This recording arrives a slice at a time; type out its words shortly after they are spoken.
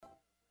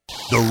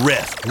The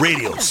Ref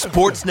Radio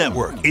Sports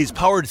Network is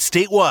powered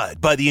statewide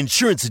by the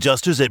insurance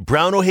adjusters at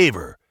Brown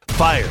O'Haver.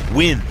 Fire,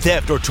 wind,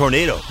 theft, or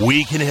tornado,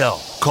 we can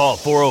help. Call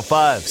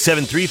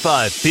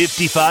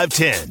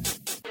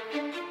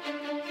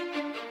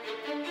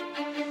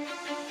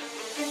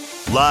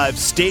 405-735-5510. Live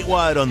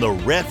statewide on the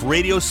Ref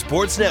Radio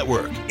Sports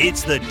Network,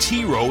 it's the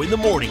T-Row in the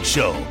Morning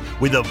Show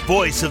with the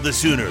voice of the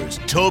Sooners,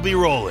 Toby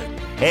Rowland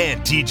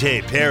and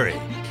TJ Perry.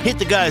 Hit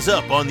the guys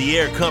up on the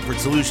Air Comfort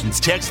Solutions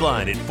text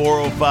line at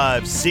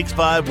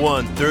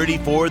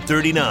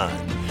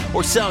 405-651-3439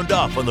 or sound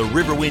off on the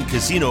Riverwind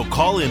Casino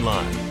call-in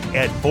line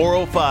at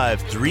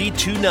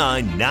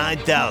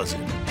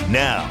 405-329-9000.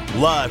 Now,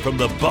 live from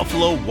the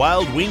Buffalo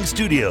Wild Wing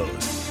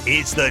Studios,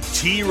 it's the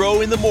T-Row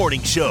in the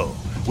Morning Show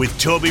with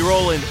Toby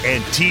Rowland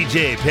and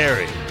TJ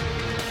Perry.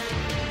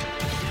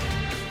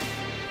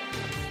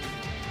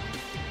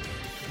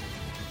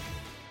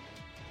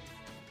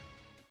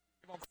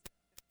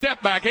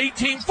 Step back,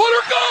 18-footer,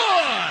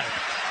 good!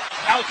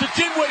 Out to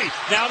Dinwiddie,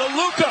 now to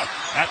Luka.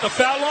 At the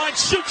foul line,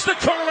 shoots the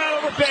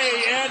turnaround over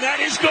Bay, and that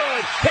is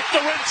good. Hit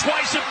the rim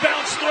twice and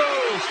bounce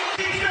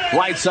through.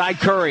 Right side,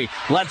 Curry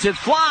lets it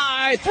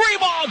fly.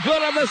 3-ball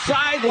good on the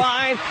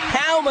sideline.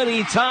 How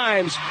many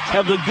times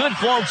have the good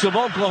folks of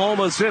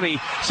Oklahoma City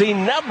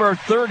seen number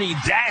 30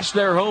 dash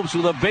their hopes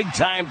with a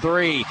big-time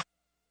three?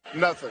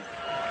 Nothing.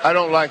 I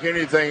don't like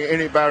anything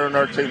any better than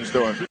our team's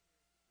doing.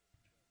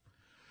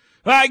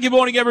 All right, good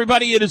morning,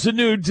 everybody. It is a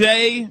new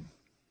day.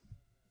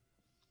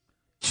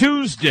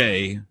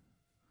 Tuesday,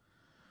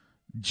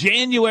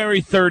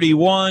 January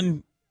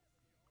 31.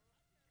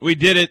 We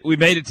did it. We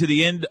made it to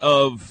the end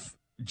of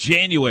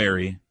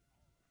January.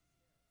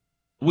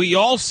 We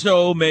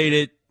also made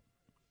it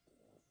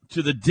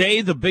to the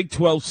day the Big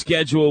 12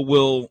 schedule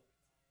will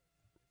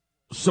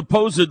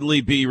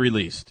supposedly be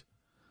released.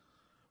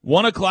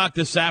 1 o'clock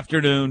this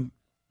afternoon.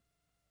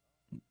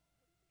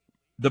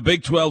 The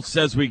Big 12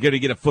 says we're going to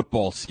get a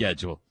football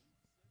schedule.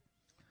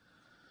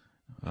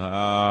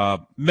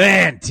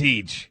 Man,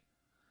 Teach,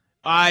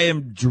 I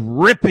am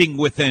dripping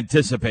with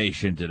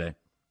anticipation today.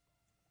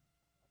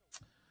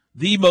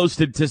 The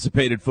most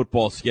anticipated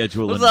football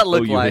schedule in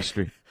OU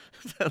history. What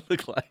does that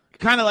look like?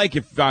 Kind of like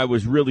if I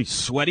was really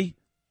sweaty.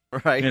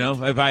 Right. You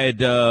know, if I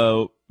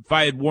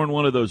had worn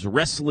one of those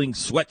wrestling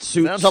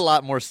sweatsuits. Sounds a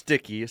lot more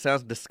sticky. It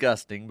sounds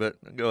disgusting,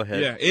 but go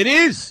ahead. Yeah, it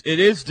is. It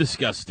is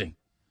disgusting.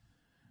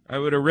 I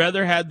would have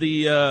rather had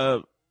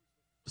the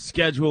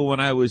schedule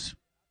when I was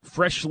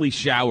freshly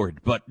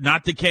showered, but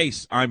not the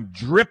case. I'm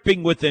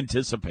dripping with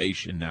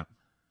anticipation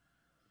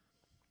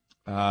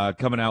now.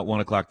 Coming out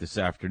 1 o'clock this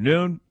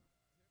afternoon.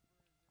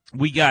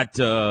 We got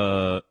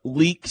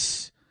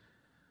leaks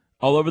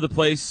all over the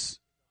place.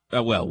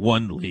 Well,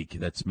 one leak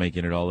that's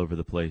making it all over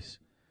the place.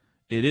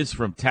 It is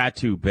from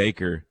Tattoo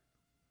Baker,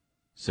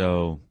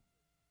 so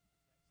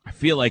I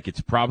feel like it's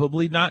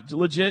probably not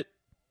legit,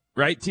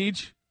 right,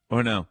 Teach?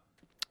 Or no?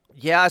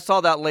 Yeah, I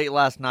saw that late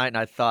last night, and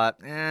I thought,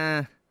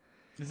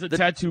 Is the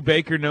Tattoo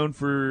Baker known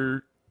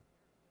for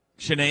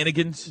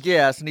shenanigans?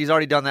 Yes, and he's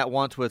already done that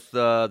once with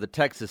the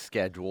Texas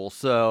schedule.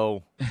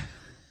 So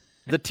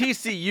the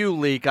TCU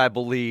leak, I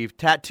believe.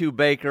 Tattoo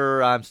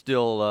Baker, I'm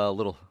still a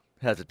little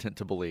hesitant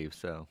to believe.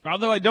 So,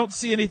 although I don't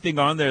see anything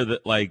on there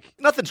that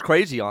nothing's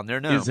crazy on there.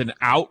 No, is an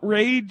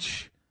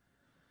outrage.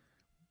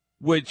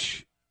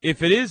 Which,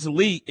 if it is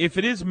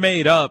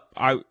made up,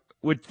 I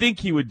would think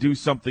he would do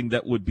something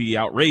that would be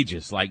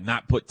outrageous, like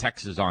not put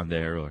Texas on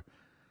there or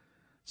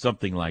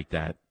something like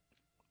that.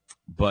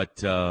 But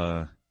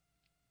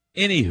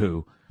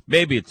anywho,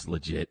 maybe it's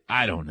legit.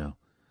 I don't know.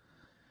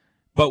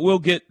 But we'll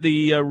get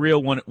the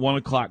real one at 1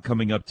 o'clock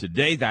coming up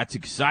today. That's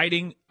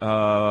exciting.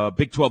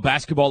 Big 12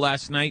 basketball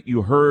last night.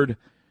 You heard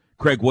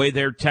Craig Way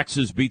there.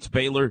 Texas beats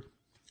Baylor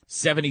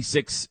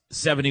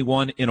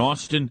 76-71 in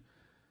Austin.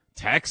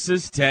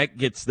 Texas Tech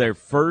gets their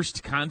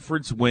first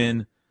conference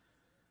win.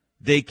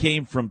 They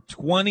came from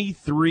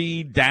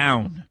 23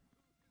 down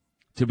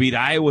to beat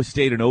Iowa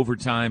State in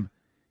overtime,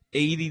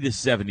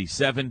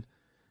 80-77.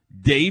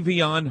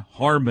 Davion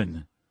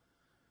Harmon,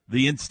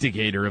 the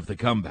instigator of the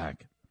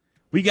comeback.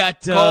 We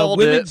got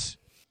women's.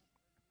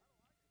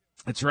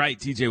 That's right.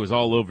 TJ was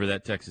all over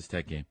that Texas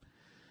Tech game.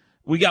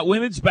 We got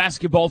women's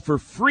basketball for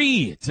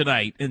free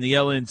tonight in the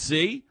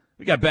LNC.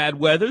 We got bad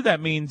weather.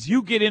 That means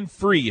you get in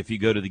free if you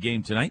go to the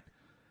game tonight.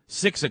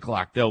 6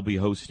 o'clock, they'll be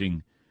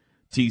hosting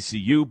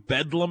TCU.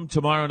 Bedlam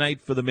tomorrow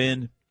night for the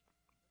men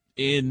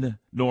in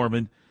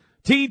Norman.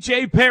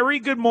 TJ Perry,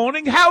 good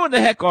morning. How in the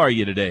heck are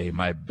you today,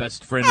 my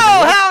best friend?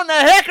 How in the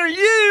heck are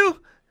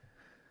you?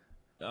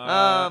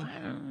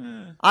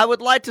 I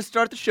would like to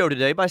start the show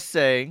today by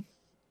saying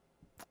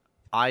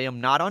I am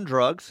not on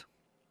drugs.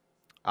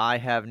 I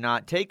have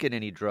not taken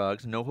any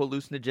drugs, no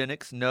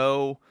hallucinogenics,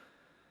 no.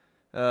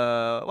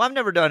 I've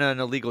never done an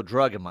illegal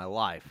drug in my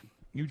life.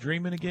 You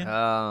dreaming again?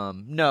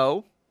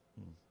 No.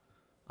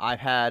 I've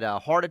had a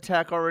heart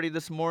attack already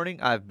this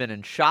morning. I've been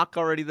in shock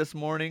already this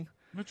morning.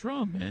 What's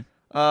wrong, man?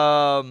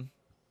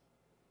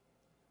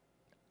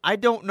 I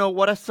don't know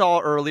what I saw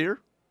earlier.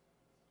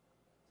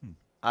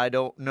 I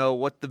don't know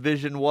what the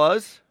vision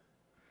was.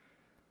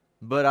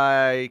 but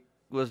I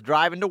was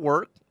driving to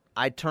work.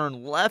 I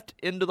turned left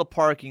into the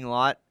parking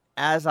lot.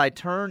 As I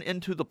turn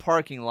into the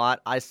parking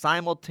lot, I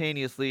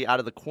simultaneously, out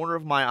of the corner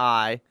of my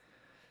eye,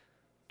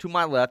 to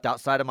my left,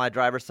 outside of my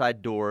driver's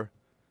side door,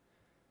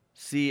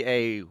 see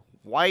a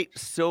white,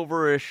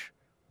 silverish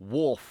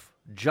wolf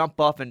jump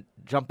up and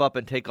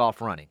take off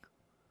running.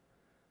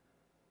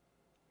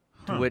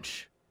 To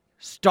which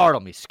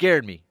startled me,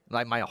 scared me,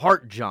 like my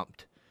heart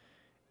jumped.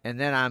 And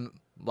then I'm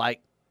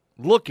like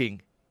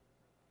looking,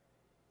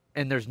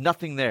 and there's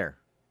nothing there.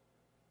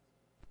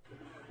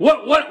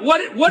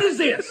 What is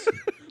this?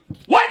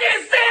 What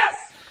is this?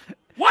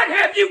 What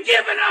have you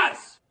given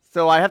us?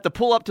 So I have to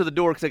pull up to the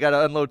door because I got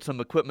to unload some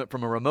equipment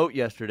from a remote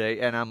yesterday,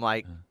 and I'm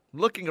like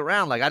looking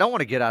around like I don't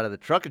want to get out of the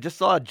truck. I just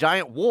saw a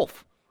giant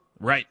wolf.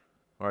 Right.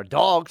 Or a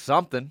dog,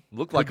 something.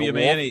 Looked like Could a be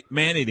wolf. a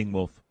man-eating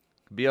wolf.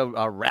 Could be a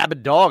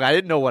rabid dog. I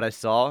didn't know what I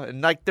saw.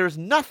 And like there's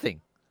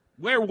nothing.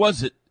 Where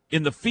was it?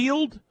 In the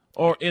field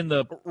or in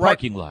the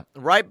parking lot?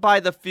 Right by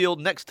the field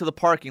next to the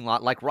parking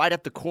lot, like right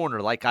at the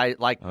corner. Like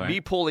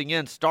me pulling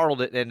in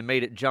startled it and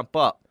made it jump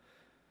up.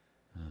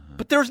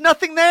 But there's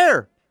nothing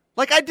there.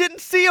 Like I didn't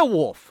see a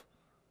wolf.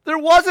 There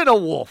wasn't a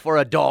wolf or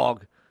a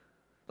dog.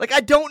 Like I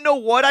don't know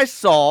what I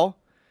saw,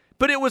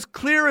 but it was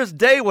clear as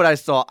day what I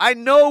saw. I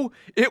know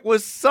it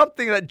was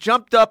something that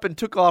jumped up and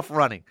took off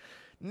running.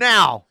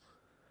 Now,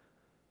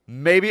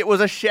 maybe it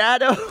was a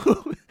shadow.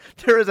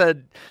 There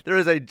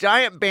is a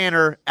giant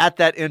banner at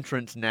that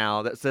entrance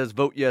now that says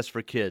 "Vote Yes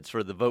for Kids"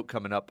 for the vote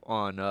coming up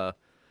on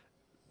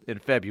in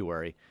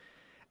February.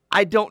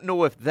 I don't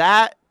know if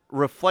that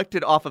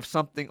reflected off of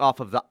something off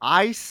of the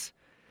ice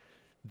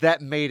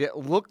that made it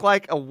look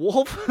like a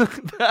wolf.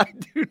 I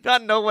do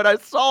not know what I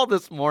saw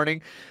this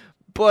morning,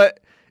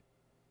 but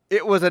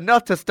it was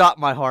enough to stop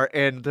my heart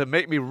and to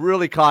make me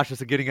really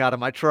cautious of getting out of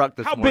my truck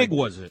this morning. How big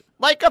was it?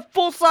 Like a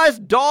full-size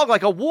dog,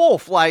 like a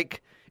wolf.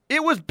 Like,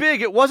 it was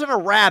big. It wasn't a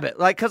rabbit.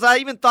 Like, because I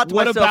even thought to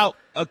myself. What about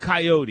a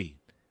coyote?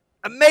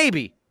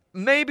 Maybe.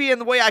 Maybe in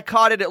the way I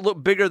caught it, it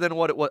looked bigger than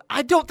what it was.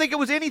 I don't think it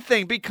was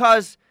anything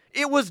because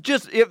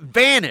it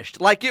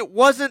vanished. Like, it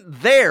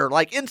wasn't there,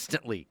 like,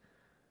 instantly.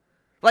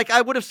 Like,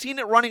 I would have seen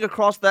it running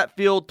across that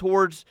field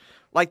towards,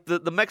 like, the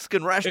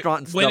Mexican restaurant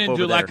and stuff over there.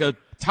 Went into, like, a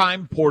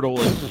time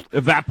portal and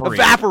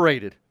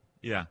Evaporated.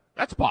 Yeah,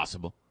 that's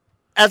possible.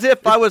 As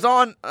if I was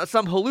on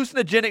some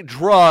hallucinogenic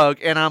drug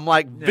and I'm,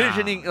 like,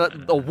 visioning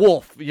a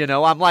wolf, you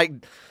know. I'm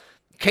like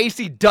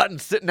Casey Dutton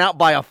sitting out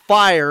by a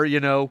fire, you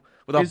know,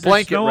 with a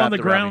blanket snow wrapped on the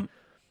ground?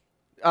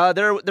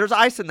 There's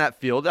ice in that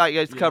field.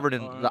 It's covered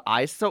in the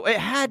ice. So it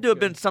had to have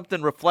been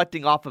something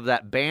reflecting off of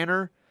that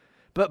banner.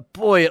 But,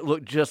 boy, it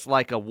looked just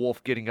like a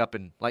wolf getting up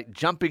and, like,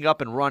 jumping up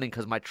and running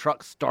because my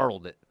truck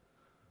startled it.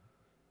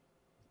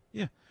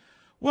 Yeah.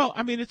 Well,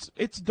 I mean,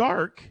 it's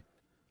dark.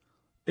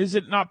 Is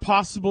it not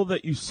possible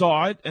that you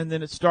saw it and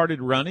then it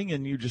started running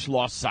and you just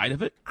lost sight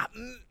of it?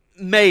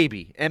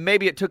 Maybe. And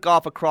maybe it took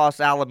off across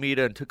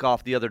Alameda and took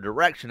off the other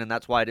direction, and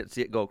that's why I didn't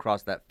see it go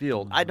across that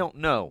field. I don't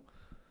know.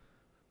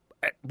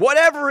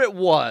 Whatever it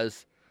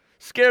was,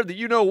 scared the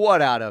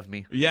you-know-what out of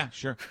me. Yeah,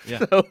 sure.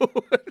 Yeah. So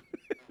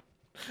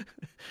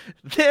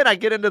then I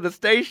get into the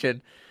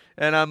station,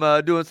 and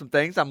I'm doing some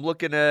things. I'm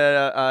looking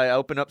at I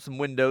open up some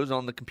windows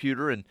on the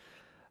computer, and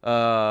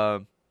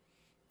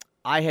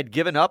I had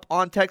given up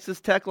on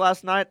Texas Tech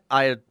last night.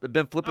 I had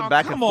been flipping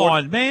back and forth.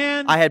 Come on,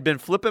 man. I had been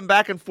flipping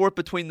back and forth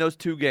between those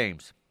two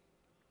games.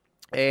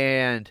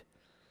 And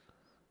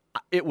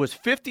it was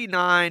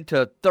 59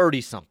 to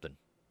 30-something.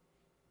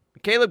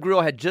 Caleb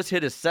Grill had just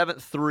hit his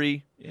 7th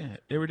three. Yeah,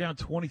 they were down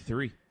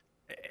 23.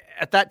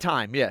 At that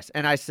time, yes.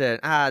 And I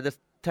said, this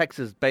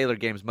Texas-Baylor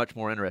game is much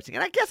more interesting.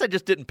 And I guess I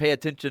just didn't pay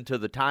attention to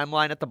the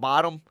timeline at the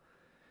bottom.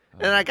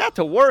 And I got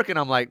to work, and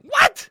I'm like,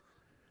 what?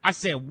 I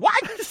said,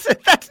 what? I said,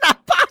 that's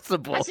not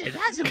possible. I said,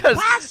 that's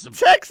impossible.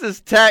 Texas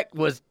Tech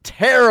was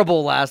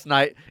terrible last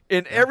night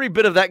in every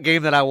bit of that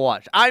game that I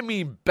watched. I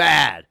mean,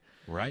 bad.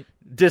 Right.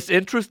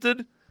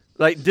 Disinterested.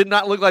 Like, did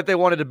not look like they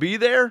wanted to be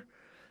there.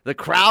 The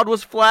crowd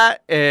was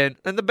flat, and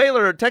the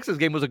Baylor-Texas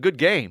game was a good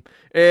game.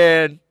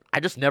 And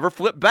I just never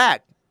flipped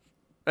back.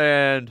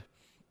 And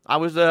I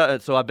was,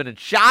 so I've been in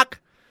shock.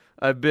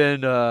 I've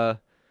been, I've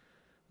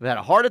had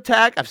a heart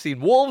attack. I've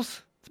seen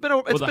wolves. It's been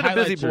a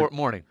busy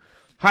morning.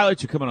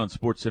 Highlights are coming on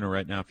SportsCenter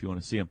right now if you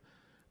want to see them.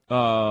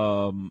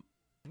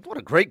 What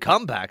a great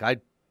comeback.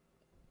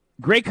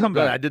 Great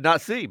comeback. I did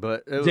not see,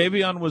 but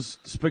Davion was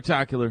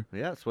spectacular.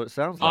 Yeah, that's what it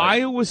sounds like.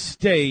 Iowa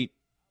State,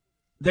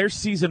 their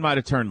season might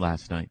have turned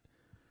last night.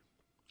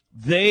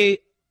 They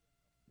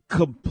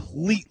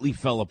completely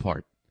fell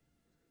apart.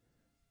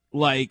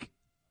 Like,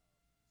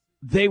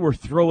 they were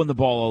throwing the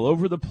ball all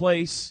over the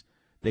place.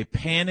 They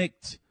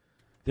panicked.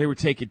 They were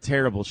taking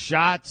terrible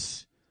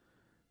shots.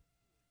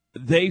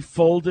 They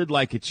folded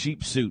like a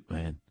cheap suit,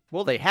 man.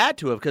 Well, they had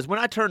to have, because when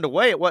I turned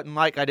away, it wasn't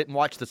like I didn't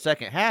watch the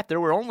second half.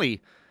 There were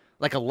only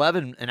like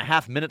 11 and a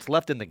half minutes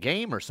left in the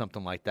game or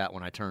something like that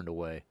when I turned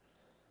away.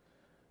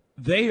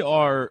 They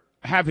are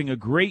having a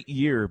great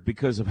year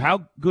because of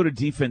how good a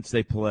defense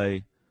they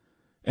play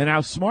and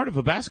how smart of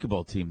a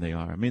basketball team they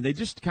are. I mean, they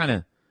just kind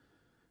of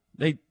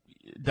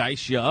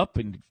dice you up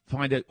and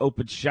find an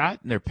open shot,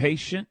 and they're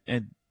patient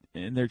and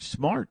they're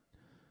smart.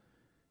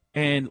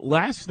 And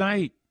last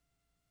night,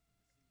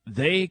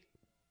 they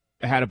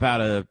had about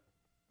a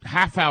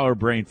half-hour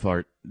brain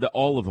fart.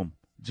 All of them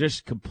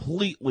just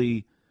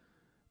completely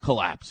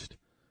collapsed.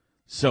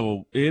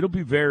 So it'll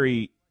be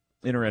very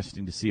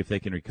interesting to see if they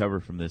can recover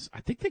from this.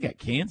 I think they got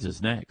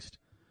Kansas next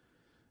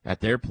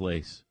at their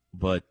place.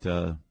 But,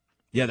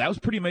 yeah, that was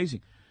pretty amazing.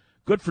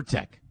 Good for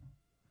Tech.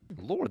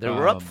 Lord, they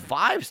were up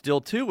 5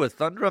 still, too,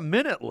 with under a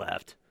minute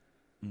left.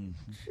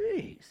 Mm-hmm.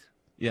 Jeez.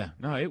 Yeah,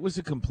 no, it was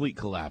a complete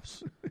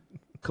collapse.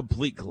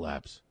 Complete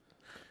collapse.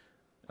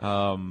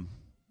 Good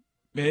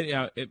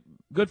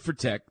for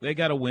Tech. They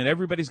got to win.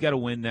 Everybody's got to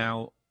win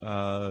now.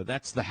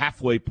 That's the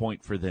halfway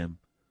point for them.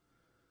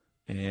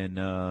 And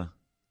I'm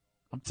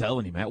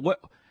telling you, man,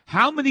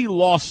 how many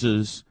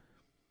losses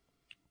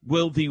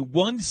will the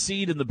 1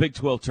 seed in the Big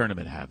 12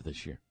 tournament have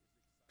this year?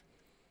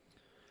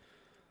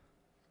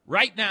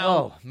 Right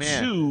now,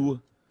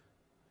 2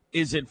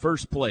 is in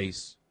first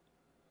place.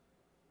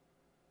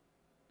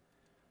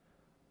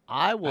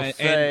 I will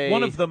say, and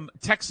one of them,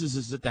 Texas,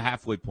 is at the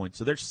halfway point,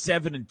 so they're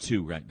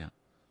 7-2 right now.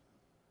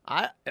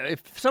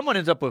 If someone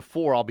ends up with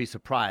 4, I'll be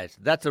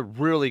surprised. That's a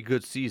really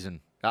good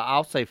season.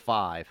 I'll say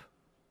 5.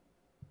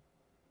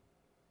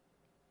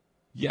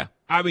 Yeah,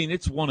 I mean,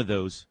 it's one of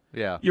those.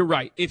 Yeah. You're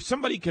right. If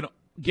somebody can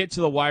get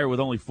to the wire with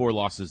only 4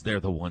 losses, they're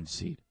the 1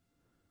 seed.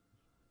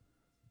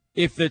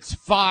 If it's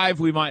 5,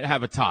 we might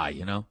have a tie,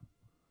 you know?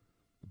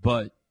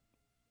 But,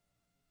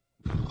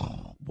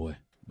 oh, boy.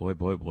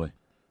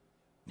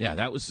 Yeah,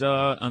 that was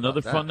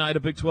another fun night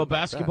of Big 12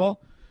 basketball.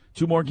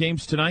 2 more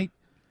games tonight.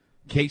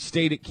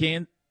 K-State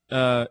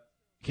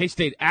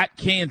at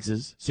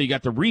Kansas. So you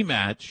got the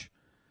rematch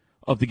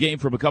of the game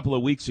from a couple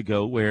of weeks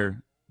ago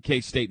where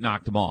K-State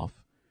knocked them off.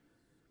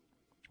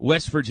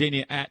 West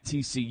Virginia at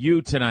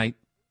TCU tonight.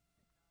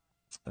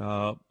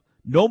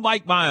 No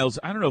Mike Miles.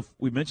 I don't know if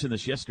we mentioned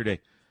this yesterday.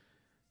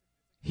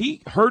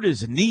 He hurt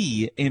his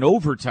knee in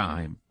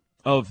overtime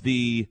of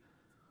the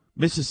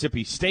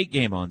Mississippi State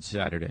game on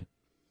Saturday.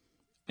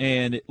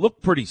 And it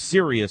looked pretty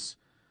serious.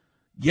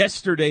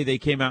 Yesterday they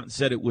came out and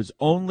said it was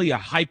only a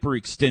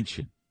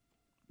hyperextension.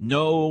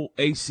 No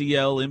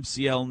ACL,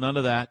 MCL, none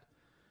of that.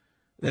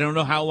 They don't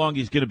know how long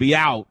he's going to be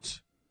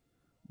out,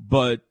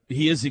 but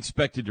he is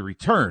expected to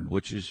return,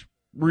 which is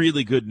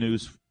really good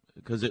news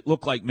because it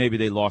looked like maybe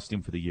they lost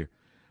him for the year.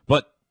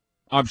 But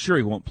I'm sure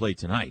he won't play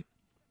tonight.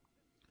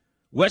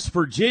 West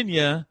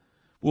Virginia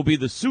will be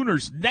the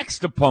Sooners'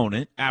 next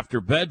opponent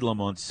after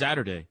Bedlam on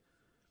Saturday.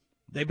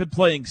 They've been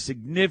playing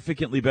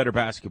significantly better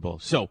basketball.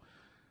 So,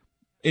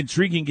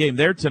 intriguing game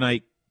there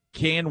tonight.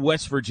 Can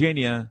West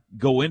Virginia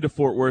go into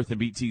Fort Worth and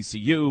beat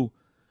TCU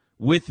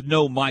with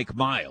no Mike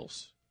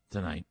Miles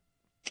tonight?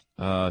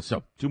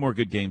 So, 2 more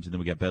good games, and then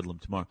we got Bedlam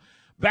tomorrow.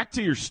 Back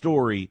to your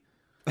story.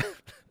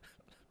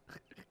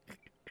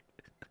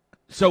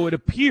 So, it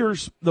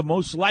appears the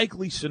most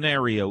likely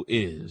scenario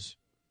is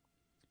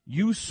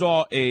you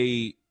saw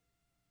a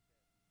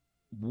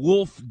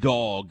wolf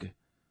dog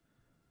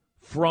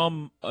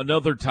from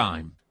another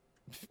time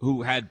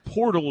who had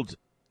portaled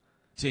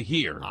to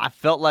here. I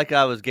felt like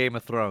I was Game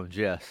of Thrones,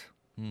 yes.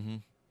 Mm-hmm.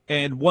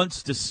 And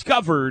once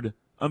discovered,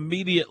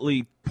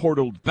 immediately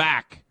portaled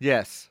back.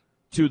 Yes.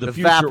 To the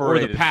future or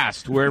the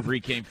past, wherever he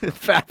came from.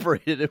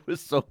 Evaporated. It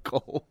was so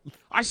cold.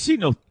 I see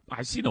no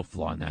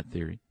flaw in that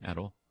theory at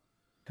all.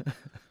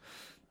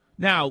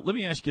 Now, let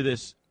me ask you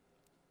this.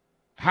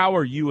 How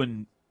are you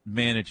and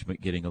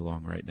management getting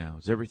along right now?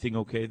 Is everything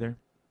okay there?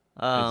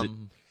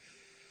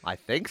 I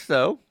think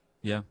so.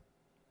 Yeah.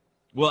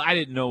 Well, I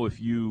didn't know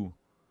if you.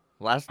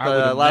 Last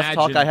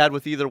talk I had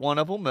with either one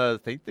of them, I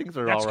think things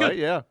are all right. Good.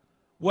 Yeah.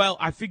 Well,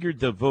 I figured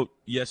the vote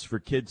yes for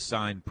kids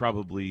sign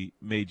probably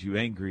made you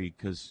angry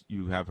because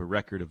you have a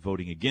record of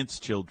voting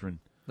against children.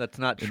 That's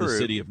not true. In the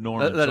city of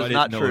Norman. That is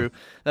not true.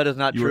 That is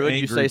not true. And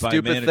you say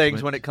stupid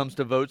things when it comes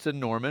to votes in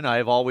Norman. I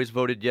have always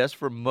voted yes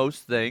for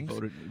most things.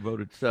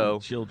 Voted for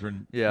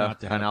children. Yeah, not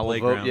to have and I will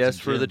vote yes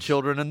for the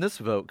children in this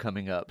vote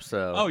coming up.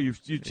 So. You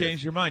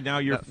changed your mind. Now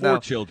you're for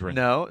children.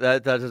 No,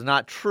 that is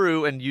not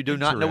true. And you do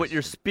not know what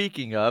you're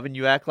speaking of, and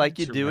you act like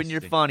you do, and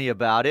you're funny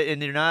about it,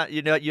 and you're not.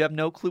 You have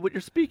no clue what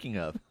you're speaking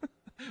of.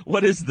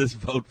 What is this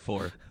vote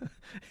for?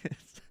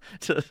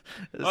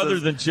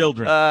 Other than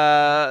children.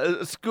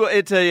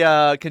 It's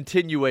a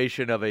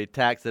continuation of a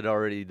tax that's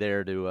already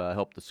there to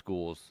help the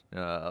schools.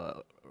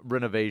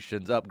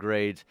 Renovations,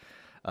 upgrades.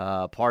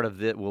 Part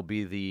of it will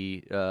be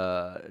the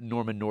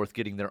Norman North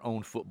getting their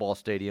own football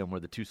stadium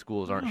where the 2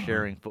 schools aren't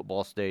sharing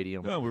football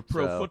stadium. No, we're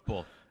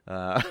pro-football.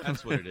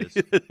 That's what it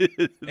is.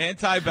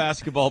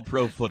 Anti-basketball,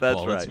 pro-football.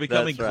 That's right. It's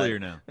becoming clear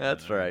now.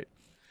 That's right.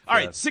 All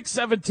right,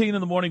 6:17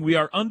 in the morning. We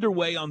are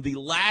underway on the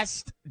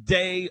last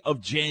day of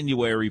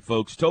January,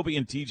 folks. Toby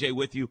and TJ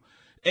with you.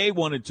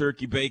 A1 and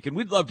Turkey Bacon.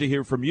 We'd love to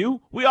hear from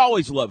you. We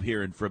always love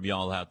hearing from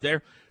y'all out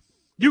there.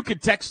 You can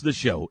text the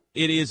show.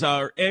 It is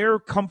our Air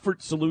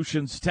Comfort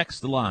Solutions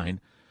text line,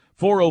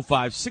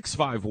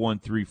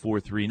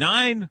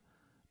 405-651-3439.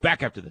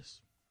 Back after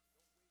this.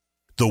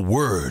 The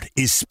word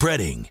is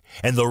spreading,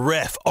 and the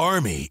Ref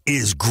Army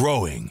is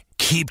growing.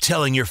 Keep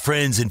telling your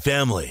friends and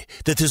family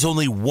that there's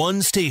only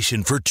one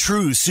station for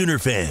true Sooner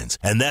fans,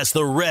 and that's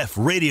the Ref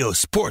Radio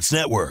Sports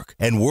Network,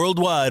 and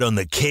worldwide on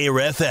the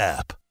KREF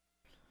app.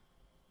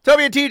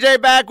 Toby and TJ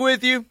back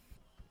with you.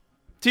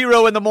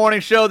 T-Row in the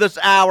Morning Show this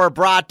hour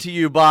brought to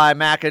you by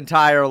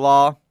McIntyre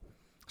Law.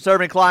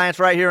 Serving clients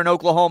right here in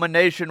Oklahoma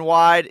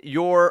nationwide.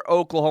 Your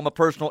Oklahoma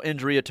personal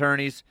injury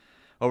attorneys.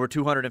 Over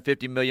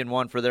 $250 million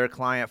won for their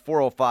client.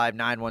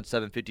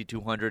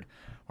 405-917-5200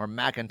 or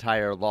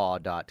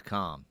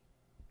McIntyreLaw.com.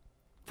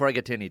 Before I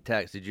get to any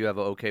text, did you have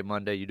an okay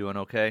Monday? You doing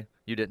okay?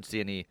 You didn't see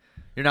any.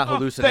 You're not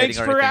hallucinating thanks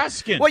or for anything.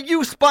 asking. Well,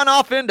 we spun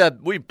off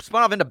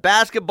into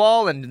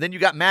basketball, and then you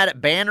got mad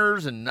at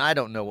banners, and I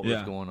don't know what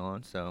was going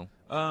on. So,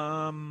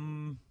 yeah.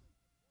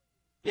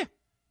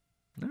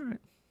 All right.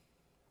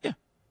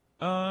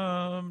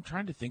 I'm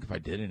trying to think if I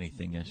did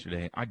anything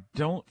yesterday. I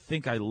don't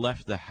think I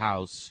left the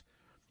house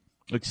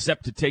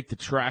except to take the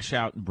trash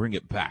out and bring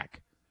it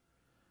back.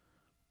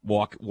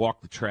 Walk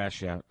the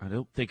trash out. I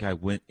don't think I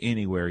went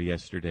anywhere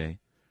yesterday.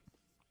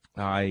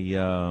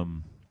 I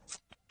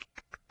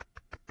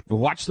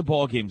watched the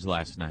ball games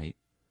last night.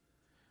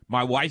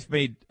 My wife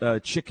made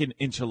chicken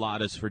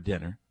enchiladas for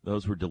dinner.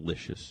 Those were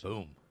delicious.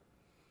 Boom.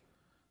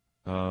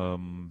 I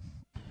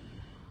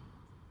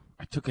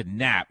took a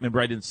nap. Remember,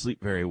 I didn't sleep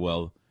very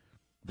well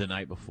the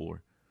night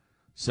before.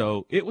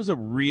 So it was a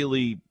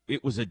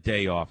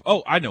day off.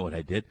 Oh, I know what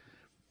I did.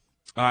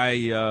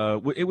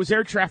 It was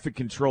air traffic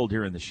control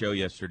during the show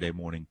yesterday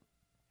morning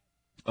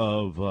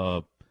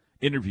of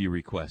interview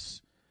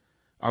requests.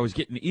 I was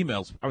getting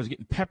emails. I was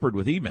getting peppered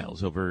with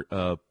emails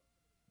over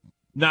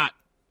not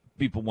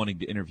people wanting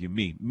to interview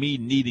me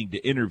needing to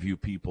interview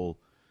people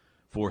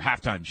for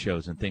halftime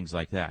shows and things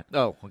like that.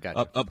 Oh,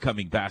 gotcha.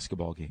 Upcoming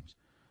basketball games.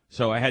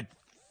 So I had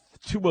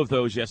 2 of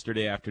those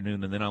yesterday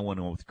afternoon, and then I went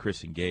on with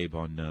Chris and Gabe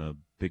on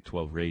Big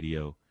 12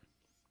 Radio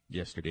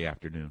yesterday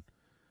afternoon.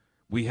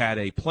 We had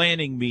a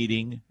planning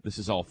meeting. This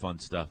is all fun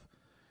stuff.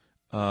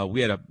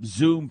 We had a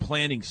Zoom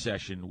planning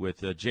session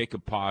with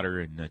Jacob Potter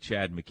and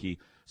Chad McKee.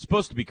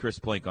 Supposed to be Chris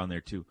Plank on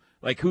there, too.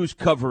 Like, who's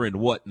covering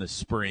what in the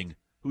spring?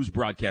 Who's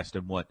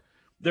broadcasting what?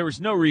 There was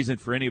no reason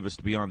for any of us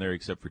to be on there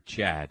except for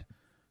Chad,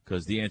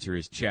 because the answer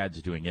is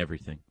Chad's doing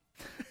everything.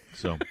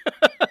 So...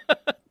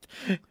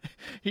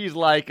 He's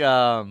like,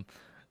 who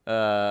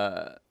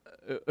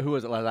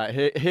was it last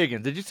night?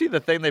 Higgins. Did you see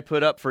the thing they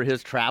put up for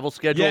his travel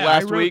schedule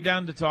last week? I wrote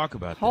down to talk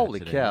about Holy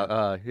that today.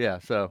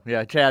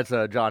 cow. Chad's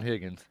John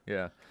Higgins.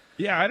 Yeah.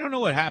 Yeah, I don't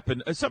know what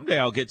happened. Someday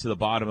I'll get to the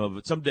bottom of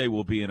it. Someday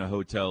we'll be in a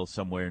hotel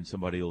somewhere and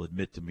somebody will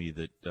admit to me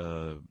that,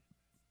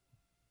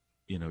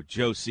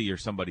 Joe C. or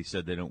somebody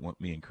said they don't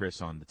want me and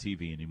Chris on the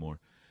TV anymore.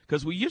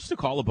 Because we used to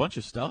call a bunch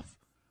of stuff.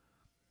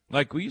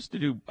 Like we used to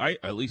do, I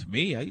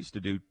used to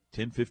do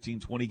 10,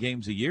 15, 20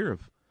 games a year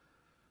of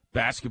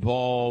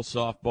basketball,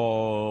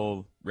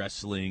 softball,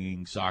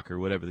 wrestling, soccer,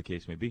 whatever the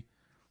case may be.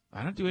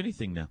 I don't do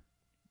anything now.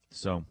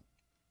 So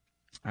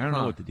I don't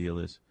know what the deal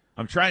is.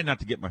 I'm trying not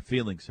to get my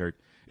feelings hurt.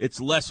 It's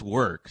less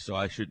work, so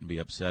I shouldn't be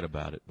upset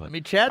about it. But I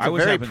mean, Chad's a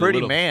very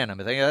pretty man.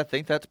 I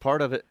think that's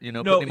part of it, putting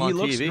him on TV. He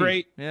looks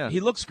great. Yeah.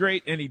 He looks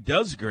great, and he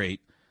does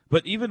great.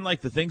 But even,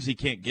 like, the things he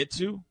can't get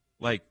to,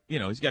 like,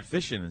 he's got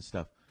fishing and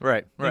stuff.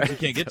 Right. Things he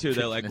can't get to,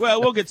 they're like,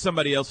 well, we'll get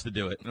somebody else to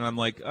do it. And I'm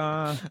like,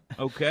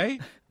 okay.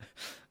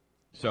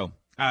 So,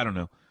 I don't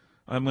know.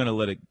 I'm gonna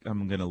let it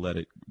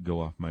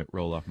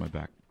roll off my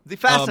back. The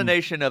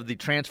fascination of the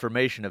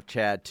transformation of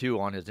Chad, too,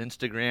 on his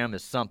Instagram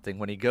is something.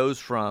 When he goes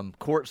from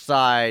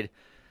courtside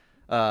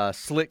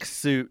slick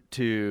suit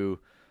to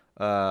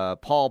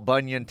Paul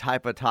Bunyan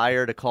type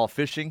attire to call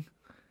fishing,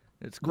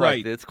 it's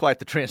quite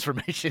the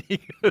transformation he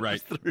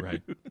goes through.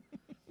 Right.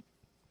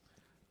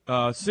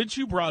 Since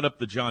you brought up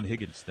the John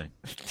Higgins thing.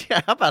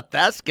 Yeah, how about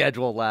that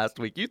schedule last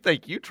week? You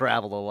think you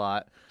travel a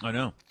lot. I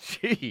know.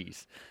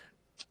 Jeez.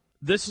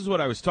 This is what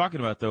I was talking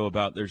about, though,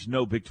 about there's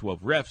no Big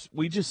 12 refs.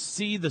 We just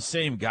see the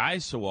same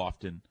guys so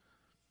often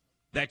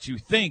that you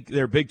think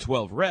they're Big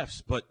 12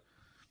 refs. But,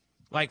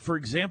 like, for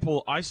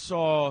example, I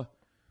saw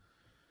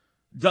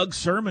Doug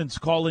Sermons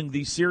calling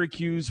the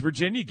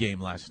Syracuse-Virginia game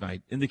last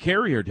night in the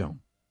Carrier Dome.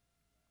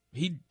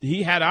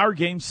 He had our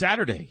game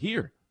Saturday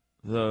here,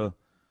 the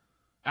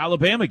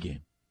Alabama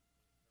game.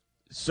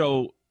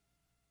 So,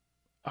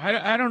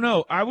 I don't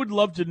know. I would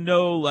love to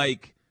know,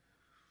 like,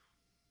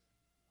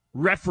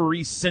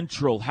 Referee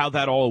Central, how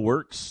that all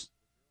works,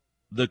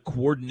 the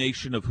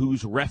coordination of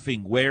who's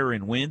reffing where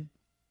and when,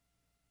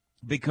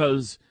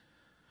 because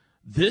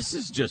this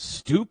is just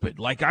stupid.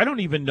 Like, I don't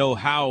even know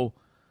how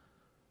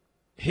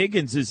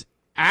Higgins is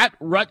at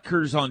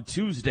Rutgers on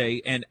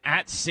Tuesday and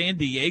at San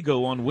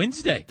Diego on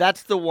Wednesday.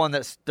 That's the one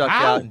that stuck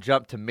out and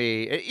jumped to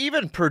me.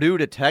 Even Purdue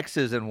to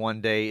Texas in one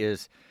day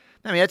is,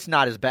 it's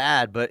not as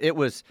bad, but it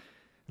was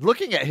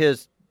looking at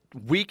his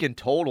week in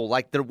total,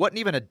 like there wasn't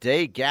even a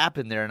day gap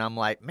in there, and I'm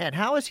like, man,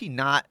 how is he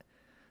not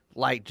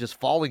like just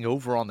falling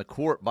over on the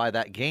court by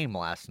that game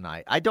last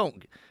night? I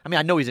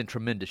know he's in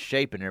tremendous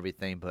shape and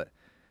everything, but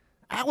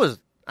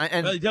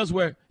Well, he does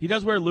wear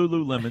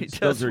Lululemons.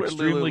 Those are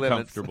extremely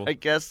comfortable. I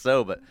guess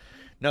so, but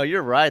no,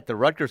 you're right. The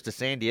Rutgers to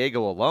San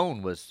Diego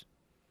alone was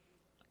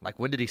like,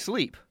 when did he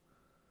sleep?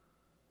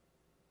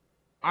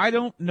 I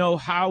don't know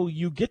how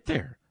you get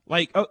there.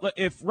 Like,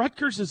 if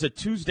Rutgers is a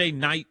Tuesday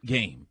night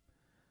game,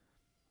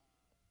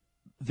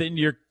 then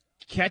you're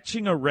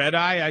catching a red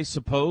eye, I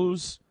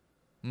suppose.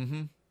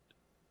 Mm-hmm.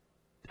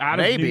 Out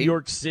of New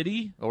York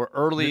City, or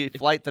early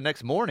flight the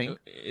next morning.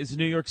 Is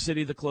New York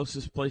City the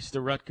closest place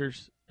to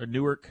Rutgers? Or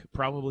Newark,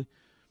 probably,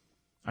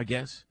 I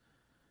guess.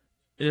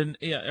 And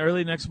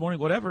early next morning,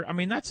 whatever. I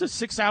mean, that's a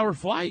 6-hour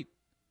flight.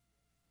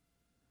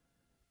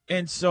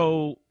 And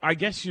so I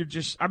guess you're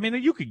just, I mean,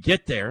 you could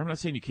get there. I'm not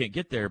saying you can't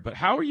get there, but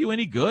how are you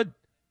any good?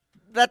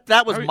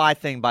 That was my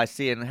thing by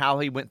seeing how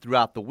he went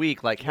throughout the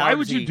week. Like, why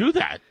would you do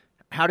that?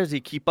 How does he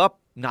keep up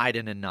night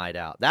in and night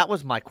out? That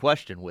was my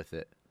question with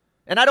it.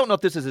 And I don't know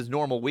if this is his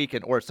normal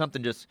weekend or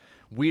something just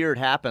weird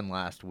happened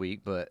last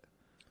week, but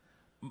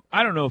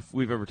I don't know if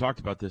we've ever talked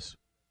about this.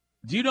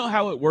 Do you know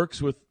how it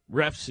works with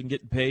refs and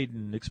getting paid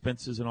and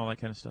expenses and all that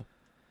kind of stuff?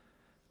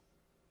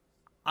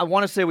 I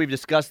want to say we've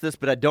discussed this,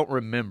 but I don't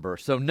remember.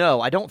 So,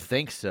 no, I don't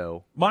think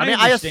so.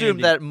 I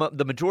assumed that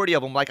the majority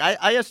of them, like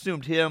I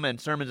assumed him and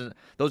Sermons and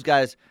those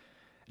guys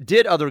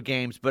did other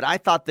games, but I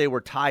thought they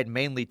were tied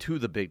mainly to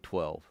the Big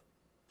 12.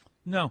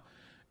 No,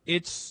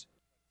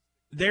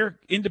 they're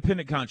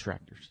independent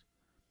contractors.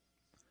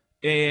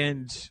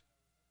 And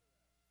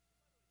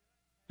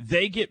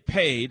they get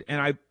paid,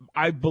 and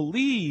I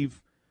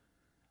believe,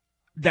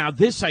 now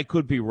this I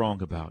could be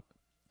wrong about.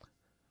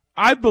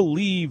 I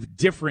believe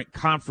different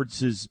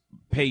conferences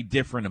pay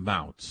different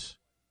amounts.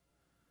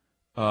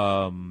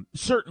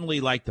 Certainly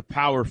like the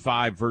Power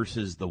 5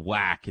 versus the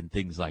WAC and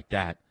things like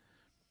that.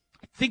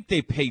 I think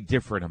they pay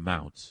different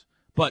amounts.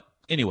 But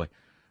anyway,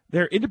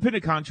 they're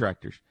independent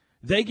contractors.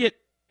 They get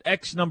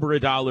X number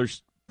of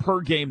dollars per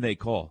game they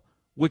call,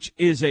 which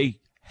is a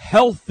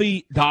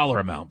healthy dollar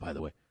amount, by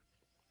the way.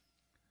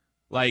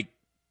 Like,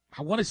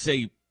 I want to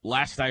say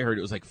last I heard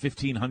it was like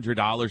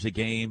 $1,500 a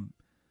game,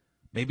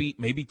 maybe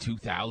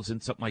 $2,000,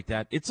 something like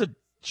that. It's a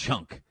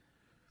chunk.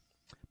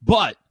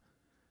 But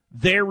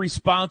they're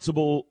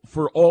responsible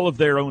for all of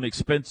their own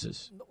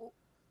expenses.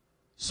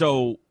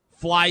 So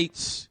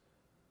flights,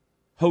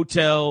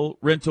 hotel,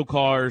 rental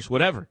cars,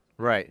 whatever.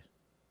 Right.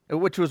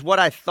 Which was what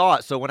I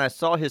thought. So when I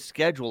saw his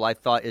schedule, I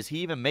thought, is he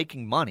even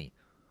making money?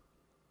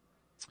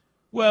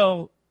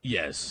 Well,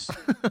 yes.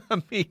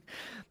 I mean,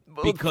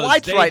 because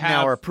flights right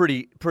now are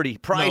pretty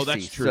pricey. No,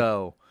 that's true.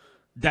 So.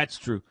 That's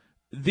true.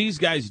 These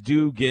guys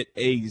do get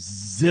a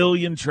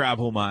zillion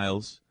travel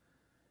miles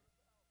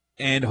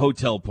and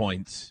hotel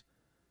points.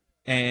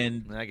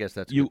 And I guess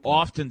that's you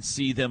often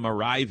see them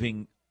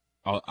arriving.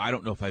 I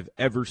don't know if I've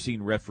ever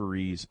seen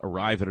referees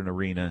arrive at an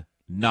arena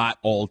not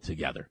all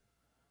together.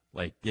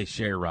 Like they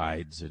share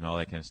rides and all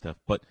that kind of stuff.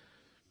 But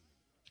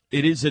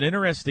it is an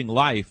interesting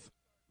life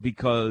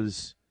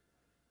because,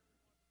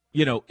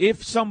 you know,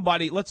 if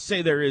somebody, let's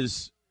say there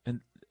is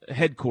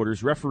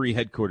referee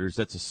headquarters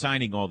that's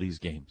assigning all these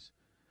games.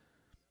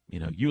 You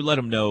know, you let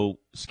them know,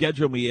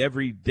 schedule me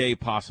every day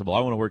possible.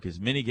 I want to work as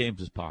many games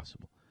as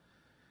possible.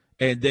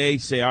 And they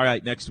say, all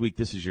right, next week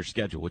this is your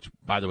schedule, which,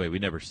 by the way, we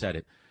never said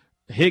it.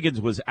 Higgins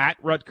was at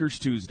Rutgers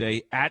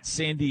Tuesday, at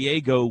San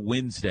Diego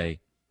Wednesday,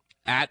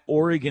 at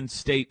Oregon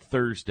State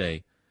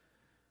Thursday.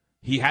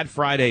 He had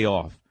Friday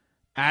off.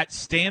 At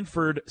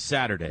Stanford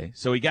Saturday,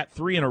 so he got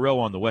 3 in a row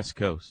on the West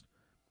Coast.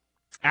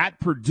 At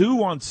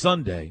Purdue on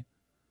Sunday,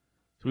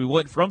 so we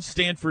went from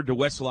Stanford to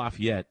West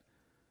Lafayette.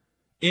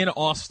 In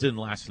Austin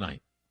last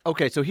night.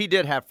 Okay, so he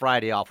did have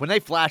Friday off. When they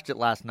flashed it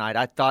last night,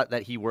 I thought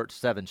that he worked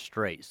 7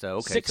 straight. So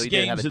okay, 6 so he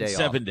games did have a day in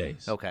 7 off.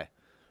 days. Okay,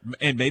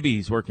 and maybe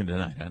he's working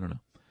tonight. I don't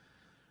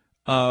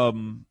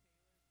know.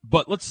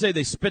 But let's say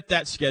they spit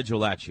that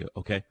schedule at you.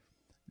 Okay,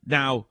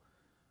 now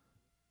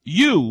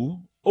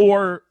you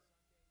or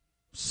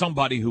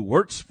somebody who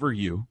works for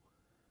you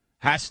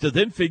has to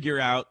then figure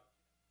out,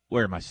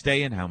 where am I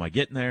staying? How am I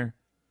getting there?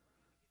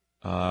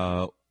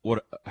 How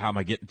am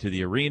I getting to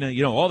the arena?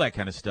 You know, all that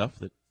kind of stuff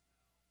that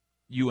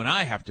you and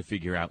I have to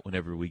figure out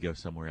whenever we go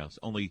somewhere else.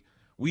 Only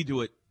we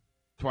do it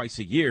twice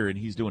a year, and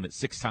he's doing it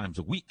 6 times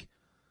a week.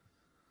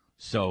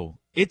 So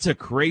it's a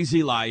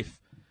crazy life,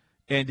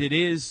 and it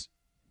is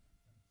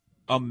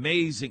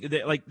amazing.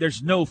 Like,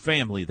 there's no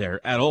family there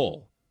at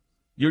all.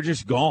 You're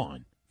just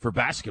gone for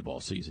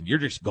basketball season. You're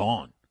just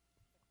gone.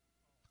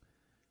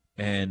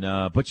 And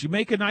but you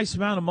make a nice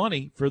amount of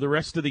money for the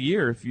rest of the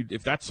year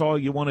if that's all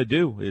you want to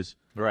do is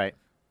right.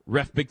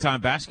 Ref big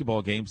time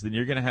basketball games. Then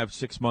you're going to have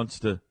 6 months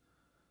to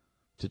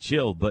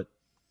chill. But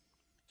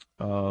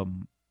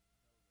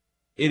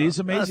it is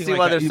amazing. I see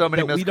why there's so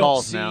many missed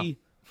calls now.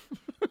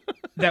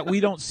 That we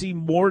don't see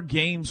more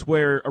games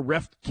where a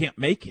ref can't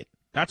make it.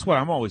 That's what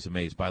I'm always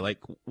amazed by. Like,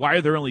 why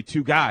are there only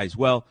 2 guys?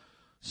 Well,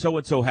 so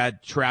and so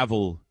had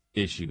travel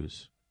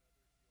issues,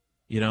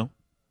 you know,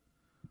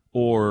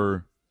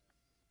 or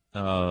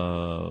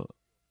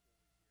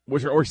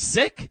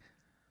sick.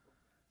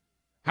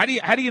 How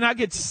do you not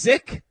get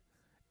sick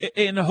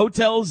in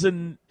hotels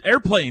and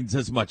airplanes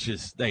as much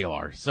as they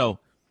are. So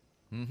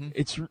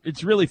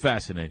it's really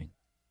fascinating.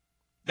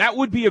 That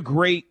would be a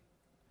great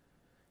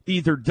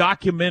either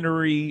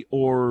documentary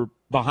or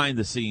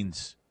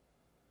behind-the-scenes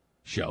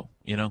show,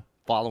 you know?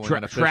 Following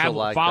an official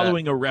like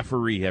that. A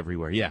referee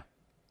everywhere, yeah.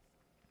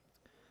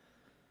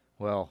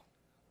 Well,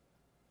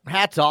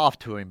 hats off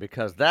to him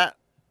because that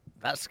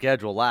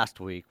schedule last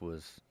week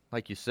was,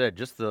 like you said,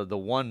 just the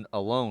one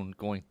alone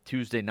going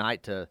Tuesday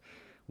night to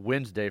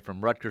Wednesday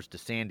from Rutgers to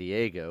San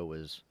Diego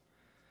was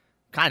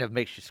kind of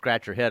makes you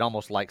scratch your head,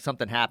 almost like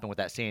something happened with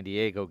that San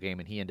Diego game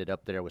and he ended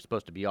up there, was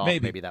supposed to be off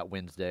maybe that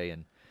Wednesday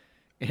and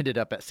ended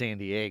up at San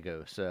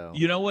Diego. So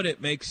you know what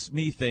it makes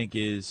me think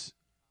is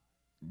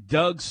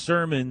Doug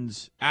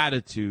Sermon's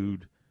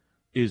attitude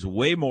is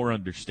way more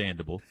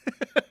understandable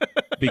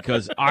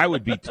because I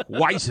would be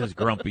twice as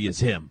grumpy as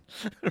him.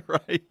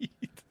 Right.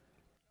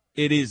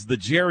 It is the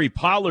Jerry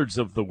Pollards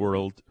of the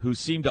world who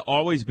seem to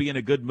always be in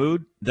a good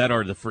mood that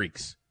are the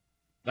freaks.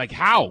 Like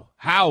how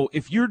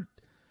if you're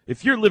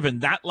living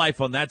that life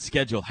on that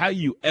schedule, how are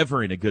you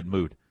ever in a good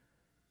mood?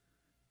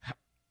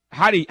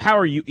 How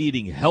are you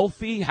eating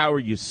healthy? How are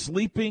you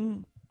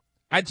sleeping?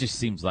 That just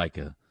seems like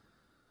a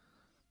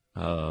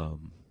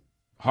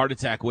heart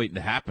attack waiting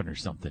to happen or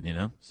something, you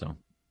know? So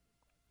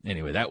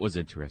anyway, that was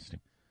interesting.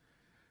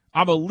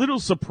 I'm a little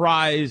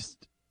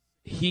surprised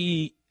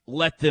he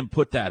let them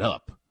put that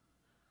up.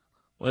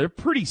 Well, they're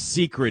pretty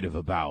secretive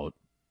about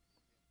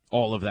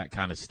all of that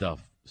kind of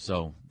stuff.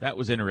 So that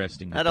was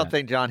interesting. I don't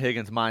think John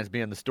Higgins minds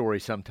being the story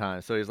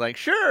sometimes. So he's like,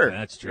 sure. Yeah,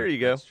 that's true. There you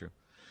go. That's true.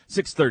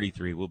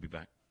 6:33. We'll be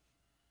back.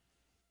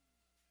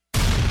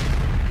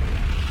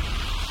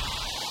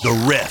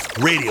 The Ref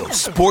Radio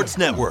Sports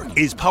Network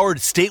is powered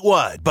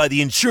statewide by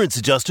the insurance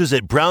adjusters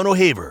at Brown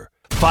O'Haver.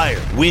 Fire,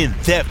 wind,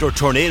 theft, or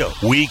tornado,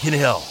 we can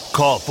help.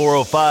 Call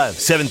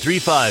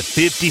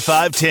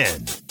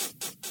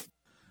 405-735-5510.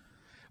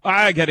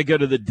 I got to go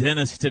to the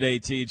dentist today,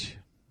 Teach.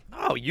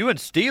 Oh, you and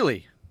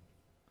Steely.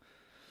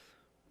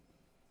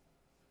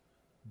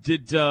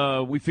 Did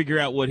we figure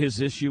out what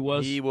his issue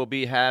was? He will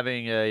be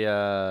having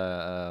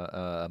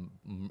a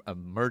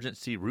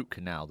emergency root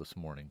canal this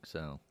morning.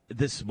 So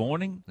this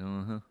morning?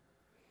 Mm-hmm.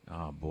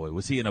 Oh, boy.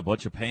 Was he in a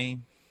bunch of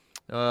pain?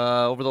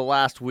 Over the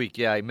last week,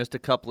 yeah. He missed a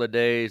couple of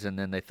days, and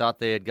then they thought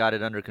they had got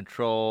it under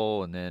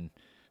control, and then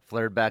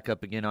flared back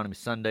up again on him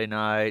Sunday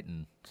night.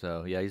 And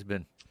so, yeah, he's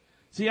been.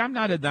 See, I'm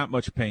not in that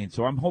much pain,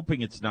 so I'm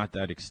hoping it's not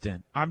that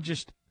extent. I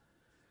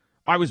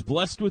was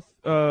blessed with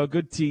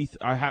good teeth.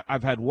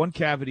 I've had one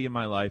cavity in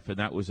my life, and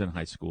that was in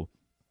high school.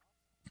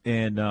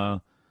 And I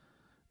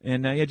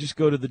just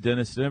go to the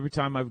dentist, and every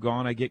time I've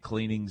gone, I get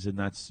cleanings, and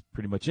that's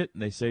pretty much it.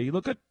 And they say, you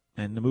look good,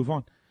 and to move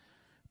on.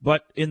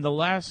 But in the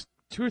last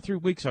 2 or 3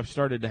 weeks, I've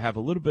started to have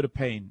a little bit of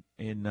pain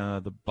in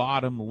the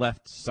bottom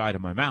left side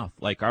of my mouth.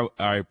 Like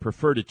I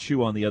prefer to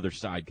chew on the other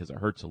side because it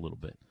hurts a little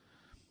bit.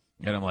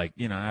 And I'm like,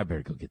 I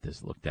better go get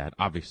this looked at.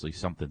 Obviously,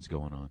 something's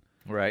going on.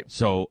 Right.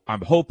 So I'm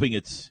hoping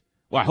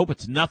I hope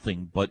it's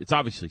nothing, but it's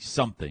obviously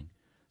something.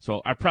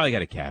 So I probably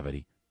got a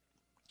cavity.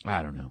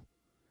 I don't know.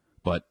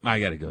 But I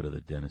got to go to the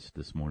dentist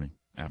this morning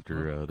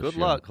after the Good show.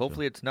 luck.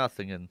 Hopefully it's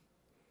nothing, and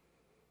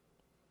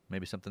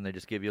maybe something they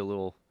just give you a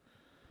little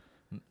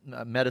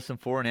medicine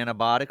for, an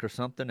antibiotic or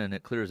something, and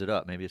it clears it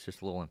up. Maybe it's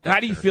just a little infection.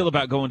 How do you feel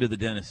about going to the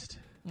dentist?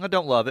 I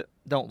don't love it.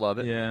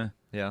 Yeah.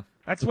 Yeah.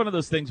 That's one of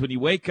those things when you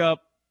wake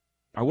up.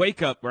 I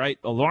wake up, right?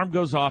 Alarm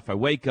goes off. I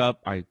wake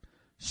up. I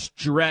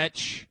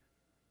stretch.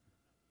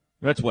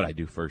 That's what I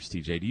do first,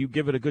 TJ. Do you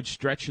give it a good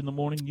stretch in the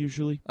morning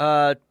usually?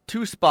 2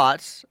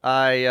 spots.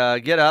 I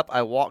get up,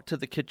 I walk to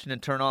the kitchen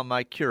and turn on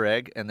my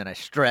Keurig, and then I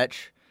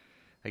stretch.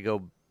 I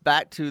go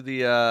back to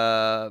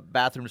the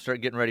bathroom to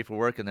start getting ready for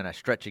work, and then I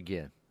stretch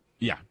again.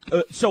 Yeah.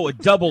 So a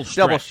double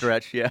stretch. Double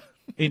stretch, yeah.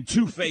 In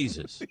 2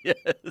 phases.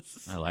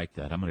 Yes. I like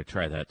that. I'm going to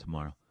try that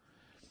tomorrow.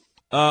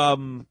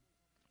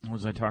 What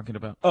was I talking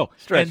about? Oh,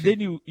 stretching. And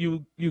then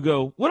you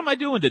go, what am I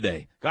doing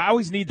today? I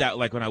always need that.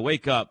 Like when I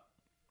wake up,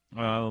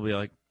 I'll be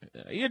like,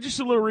 just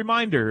a little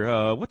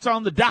reminder. What's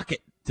on the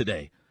docket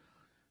today?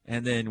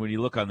 And then when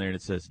you look on there and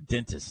it says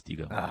dentist, you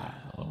go,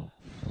 oh.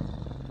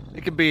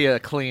 It could be a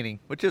cleaning,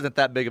 which isn't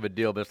that big of a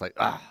deal, but it's like,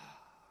 Yeah,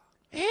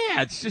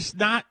 it's just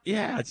not.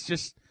 Yeah, it's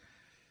just,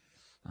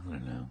 I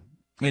don't know.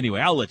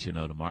 Anyway, I'll let you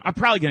know tomorrow. I'm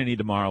probably going to need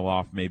tomorrow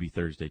off, maybe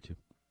Thursday too.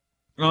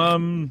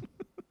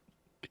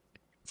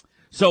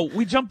 So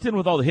we jumped in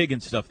with all the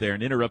Higgins stuff there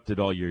and interrupted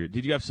all your.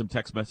 Did you have some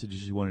text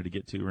messages you wanted to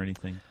get to or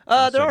anything?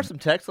 There are some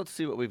texts. Let's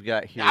see what we've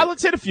got here.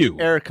 Let's hit a few.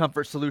 Air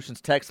Comfort Solutions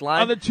text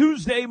line. On the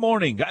Tuesday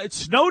morning. It's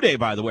snow day,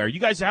 by the way. Are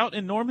you guys out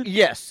in Norman?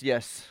 Yes.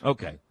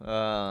 Okay.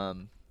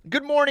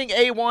 Good morning,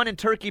 A1 and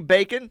Turkey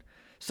Bacon.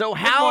 So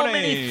how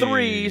many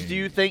threes do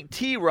you think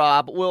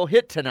T-Rob will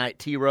hit tonight,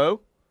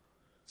 T-Row?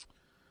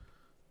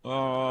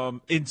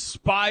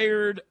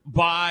 Inspired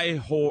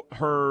by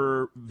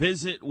her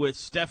visit with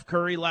Steph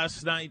Curry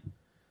last night,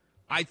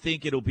 I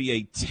think it'll be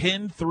a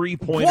 10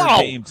 3-pointer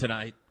game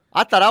tonight.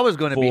 I thought I was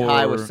going to be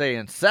high with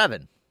saying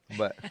 7,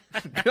 but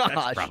gosh.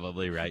 That's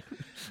probably right.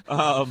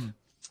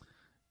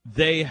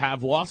 They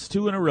have lost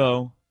 2 in a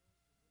row.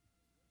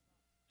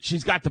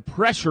 she's got the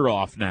pressure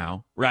off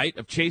now, right,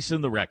 of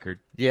chasing the record.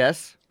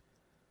 Yes.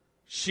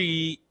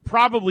 She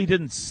probably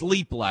didn't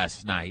sleep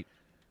last night.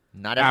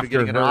 Not after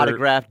getting an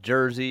autographed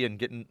jersey and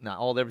getting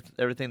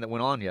everything that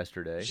went on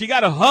yesterday. She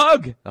got a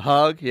hug. A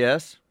hug,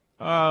 yes.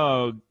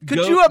 Oh,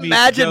 could you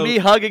imagine me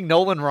hugging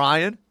Nolan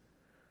Ryan?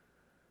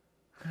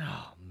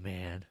 Oh,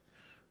 man.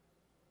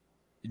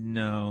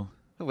 No.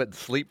 I wouldn't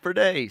sleep for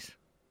days.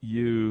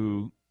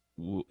 I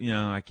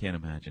can't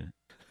imagine it.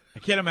 I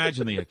can't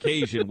imagine the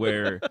occasion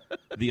where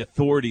the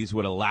authorities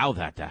would allow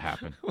that to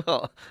happen.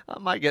 Well, I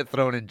might get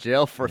thrown in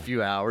jail for a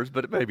few hours,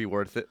 but it may be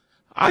worth it.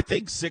 I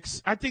think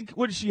 6. I think,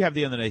 what did she have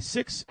the other day?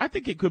 6. I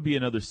think it could be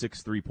another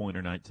 6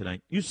 3-pointer night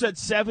tonight. You said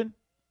 7?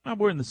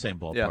 We're in the same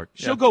ballpark.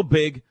 Yeah, She'll go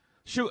big.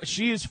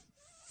 She is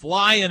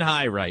flying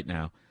high right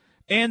now.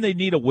 And they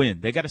need a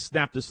win. They got to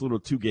snap this little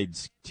two-game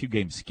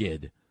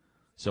skid.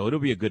 So it'll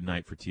be a good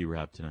night for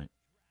T-Rob tonight.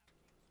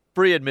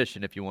 Free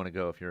admission if you want to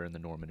go, if you're in the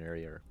Norman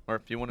area, or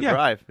if you want to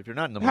drive, if you're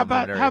not in the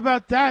Norman area. How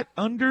about that?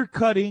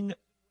 Undercutting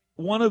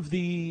one of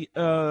the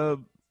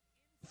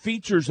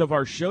features of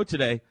our show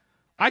today.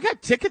 I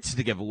got tickets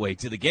to give away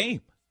to the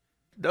game.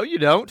 No, you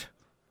don't.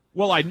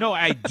 Well, I know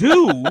I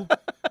do,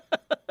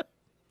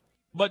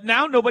 but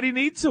now nobody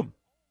needs them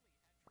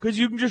because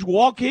you can just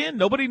walk in.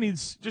 Nobody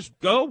needs, just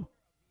go.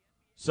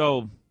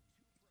 So,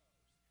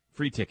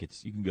 free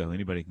tickets. You can go.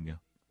 Anybody can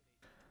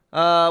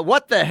go.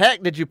 What the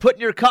heck did you put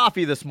in your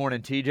coffee this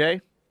morning,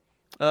 TJ?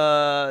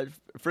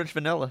 French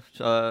vanilla.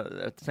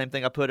 Same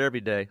thing I put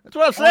every day. That's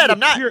what I said. I'm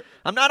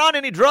not on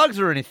any drugs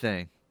or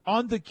anything.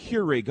 On the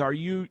Keurig,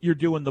 you're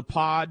doing the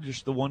pod,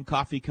 just the one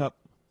coffee cup?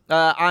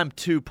 I'm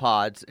 2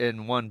 pods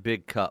in 1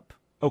 big cup.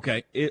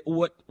 Okay.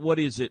 What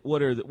is it?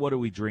 What are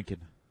we drinking?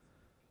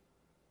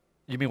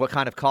 You mean what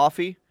kind of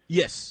coffee?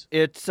 Yes.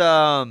 It's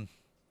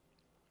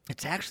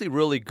actually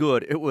really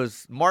good. It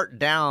was marked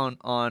down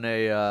on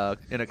in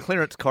a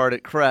clearance card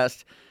at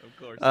Crest.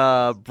 Of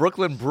course.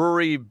 Brooklyn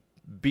Brewery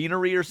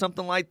Beanery or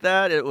something like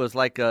that. It was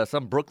like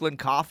some Brooklyn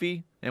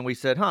coffee, and we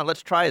said,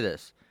 let's try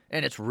this.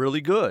 And it's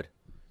really good.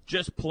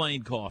 Just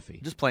plain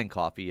coffee. Just plain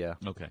coffee, yeah.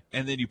 Okay.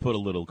 And then you put a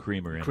little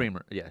creamer in.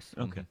 Creamer, yes.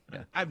 Okay.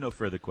 Yeah. I have no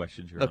further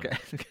questions, Your Okay. Honor.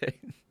 Okay.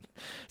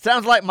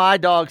 Sounds like my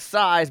dog's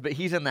size, but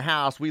he's in the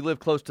house. We live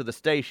close to the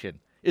station.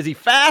 Is he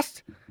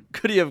fast?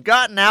 Could he have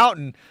gotten out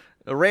and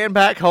ran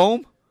back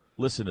home?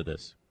 Listen to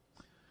this.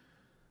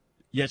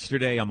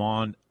 Yesterday, I'm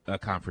on a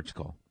conference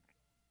call.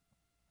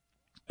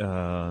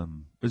 A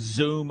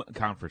Zoom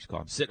conference call.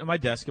 I'm sitting at my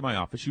desk in my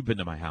office. You've been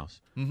to my house.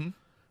 Mm-hmm.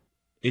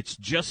 It's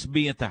just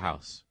me at the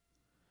house.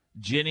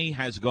 Jenny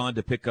has gone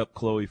to pick up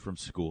Chloe from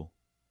school.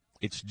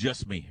 It's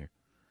just me here.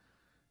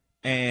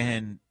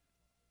 And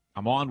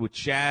I'm on with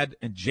Chad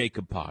and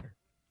Jacob Potter.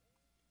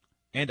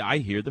 And I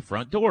hear the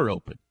front door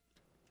open.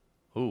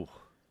 Ooh.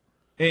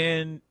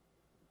 And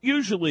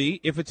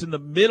usually, if it's in the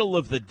middle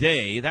of the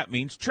day, that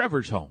means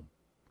Trevor's home.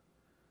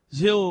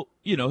 He'll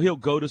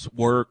go to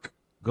work,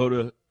 go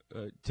to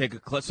take a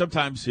class.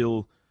 Sometimes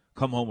he'll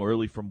come home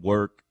early from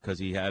work because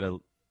he had a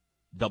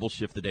double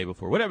shift the day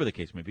before, whatever the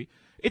case may be.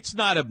 It's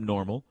not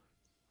abnormal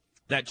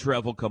that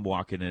Trev will come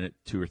walking in at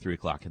 2 or 3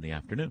 o'clock in the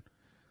afternoon.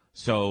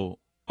 So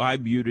I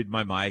muted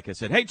my mic. I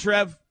said, "Hey,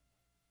 Trev."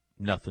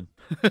 Nothing.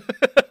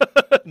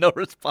 No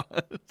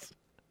response.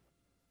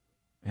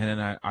 And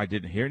then I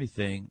didn't hear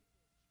anything.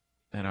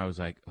 And I was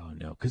like, oh,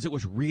 no, because it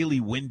was really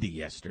windy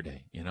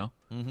yesterday,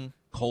 Mm-hmm.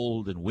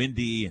 Cold and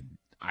windy and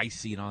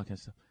icy and all that kind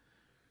of stuff.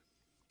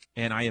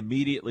 And I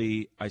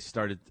immediately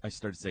started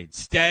saying,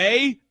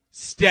 stay.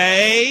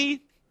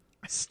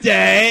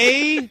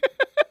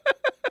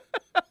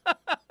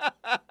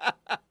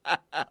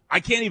 I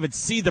can't even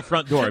see the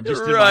front door. I'm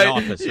just in my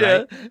office,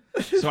 right?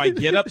 So I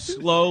get up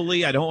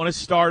slowly. I don't want to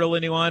startle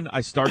anyone.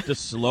 I start to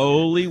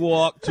slowly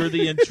walk through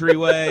the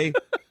entryway.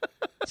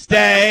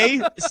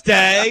 Stay.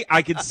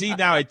 I can see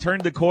now. I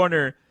turned the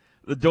corner.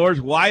 The door's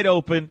wide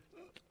open.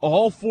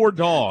 All 4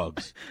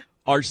 dogs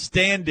are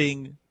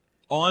standing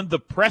on the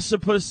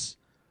precipice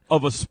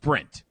of a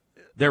sprint.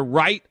 They're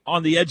right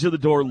on the edge of the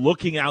door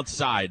looking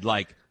outside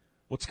like,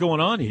 what's going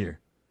on here?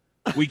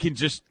 We can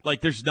just,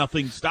 there's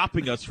nothing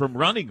stopping us from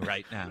running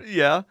right now.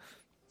 Yeah.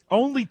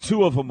 Only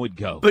 2 of them would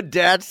go. But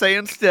Dad's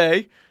saying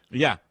stay.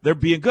 Yeah, they're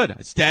being good.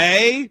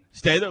 Stay.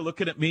 They're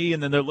looking at me,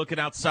 and then they're looking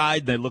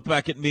outside, and they look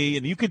back at me,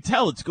 and you can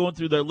tell it's going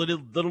through their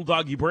little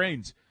doggy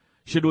brains.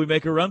 Should we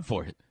make a run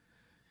for it?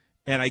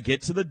 And I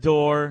get to the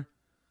door,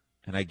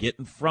 and I get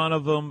in front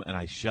of them, and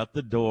I shut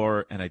the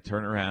door, and I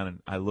turn around,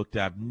 and I looked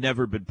at. I've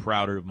never been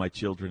prouder of my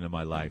children in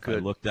my life. I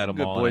looked at them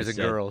good all, boys and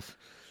and girls.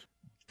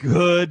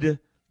 Good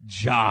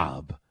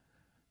job,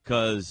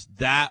 because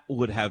that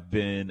would have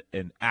been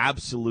an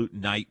absolute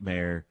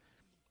nightmare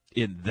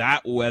in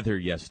that weather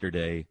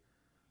yesterday,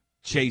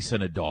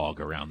 chasing a dog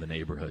around the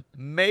neighborhood.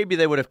 Maybe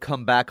they would have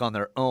come back on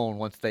their own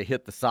once they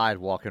hit the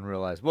sidewalk and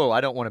realized, whoa,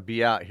 I don't want to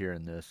be out here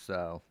in this.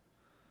 So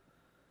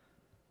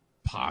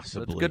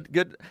possibly. So it's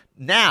good.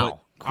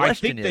 Now, I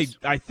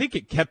think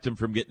it kept them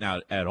from getting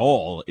out at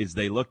all. Is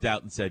they looked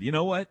out and said, you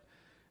know what?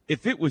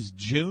 If it was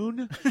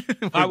June,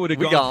 I would have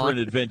we gone gone. for an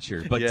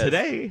adventure. But Yes.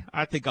 today,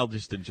 I think I'll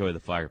just enjoy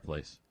the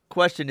fireplace.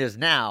 Question is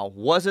now,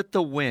 was it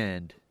the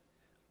wind,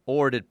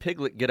 or did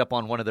Piglet get up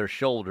on one of their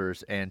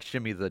shoulders and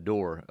shimmy the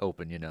door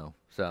open,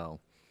 So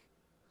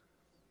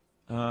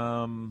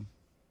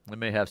we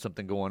may have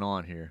something going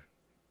on here.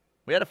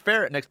 We had a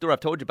ferret next door. I've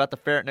told you about the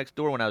ferret next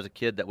door when I was a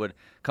kid that would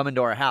come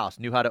into our house,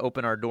 knew how to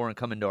open our door and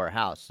come into our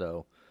house.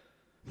 So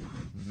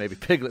maybe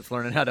Piglet's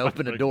learning how to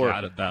open a door.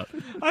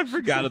 I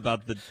forgot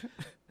about the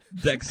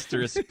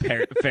dexterous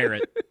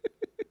ferret.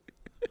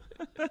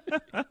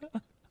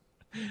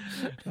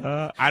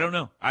 I don't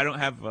know. I don't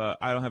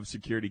have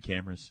security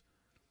cameras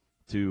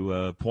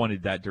to point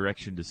in that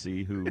direction to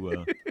see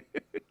who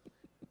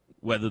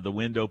whether the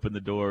wind opened the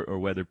door or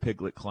whether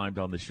Piglet climbed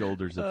on the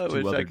shoulders of two I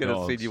wish other I could have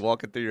dogs. seen you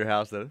walking through your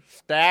house though.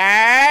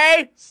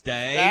 Stay!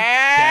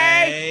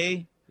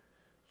 Stay.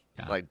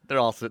 Yeah. Like they're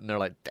all sitting there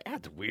like,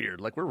 that's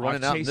weird. Like we're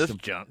running out in chased this them.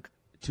 junk.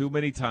 Too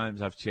many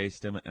times I've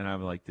chased him, and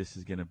I'm like, this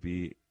is going to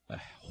be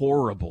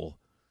horrible.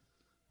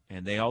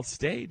 And they all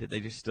stayed.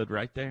 They just stood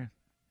right there.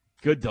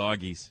 Good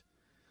doggies.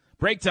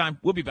 Break time.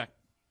 We'll be back.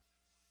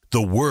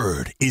 The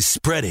word is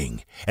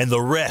spreading, and the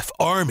Ref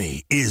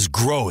Army is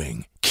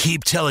growing.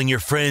 Keep telling your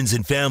friends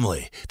and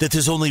family that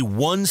there's only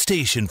one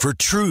station for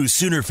true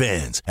Sooner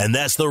fans, and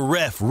that's the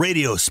Ref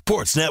Radio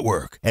Sports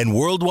Network, and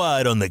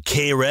worldwide on the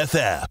KREF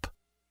app.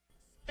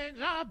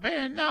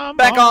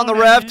 Back on the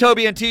Ref,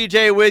 Toby and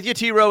TJ with you.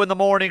 T-Row in the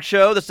Morning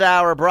Show. This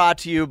hour brought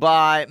to you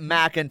by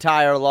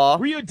McIntyre Law.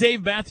 Were you a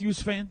Dave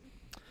Matthews fan?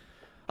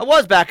 I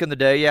was back in the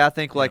day, yeah. I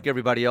think like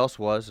everybody else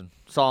was, and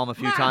saw him a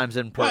few times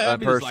in It's person.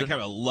 like kind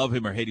of a love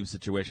him or hate him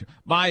situation.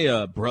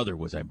 My brother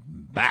was a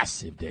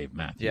massive Dave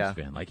Matthews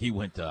fan. Like he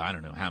went to I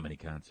don't know how many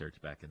concerts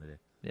back in the day.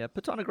 Yeah,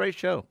 puts on a great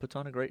show.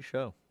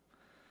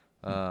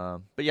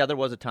 But yeah, there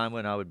was a time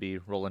when I would be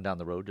rolling down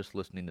the road just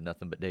listening to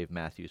nothing but Dave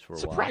Matthews for a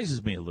while.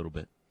 Surprises me a little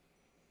bit.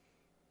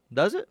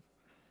 Does it?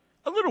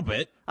 A little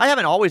bit. I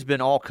haven't always been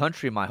all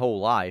country my whole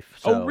life.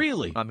 So, Oh,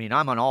 really? I mean,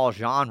 I'm an all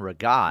genre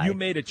guy. You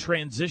made a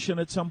transition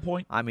at some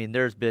point? I mean,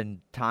 there's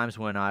been times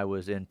when I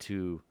was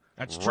into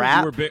That's true.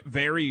 rap. You were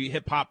very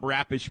hip-hop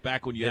rap-ish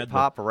back when you had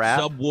Hip-hop the rap.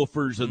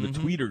 subwoofers and the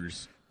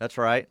tweeters. That's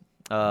right.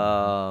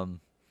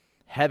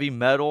 Heavy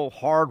metal,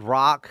 hard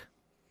rock.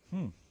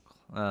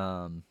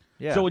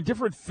 Yeah. So in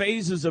different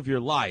phases of your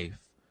life,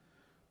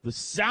 the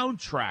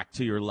soundtrack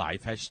to your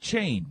life has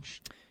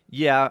changed.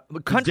 Yeah,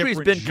 but country's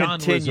different been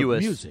genres of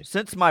continuous. music.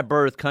 Since my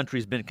birth,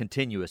 country's been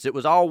continuous. It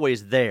was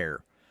always there.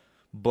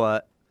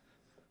 But,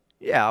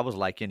 yeah, I was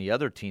like any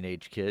other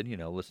teenage kid,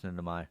 listening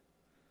to my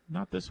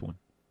Not this one.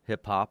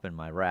 hip-hop and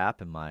my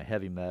rap and my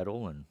heavy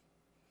metal. And,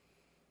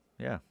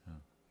 yeah.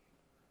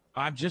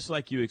 I'm just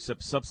like you,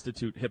 except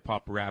substitute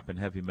hip-hop, rap, and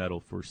heavy metal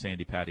for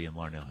Sandy Patty and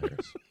Larnell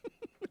Harris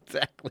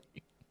Exactly.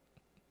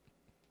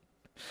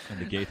 and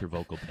the Gaither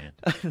Vocal Band.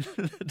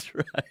 That's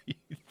right.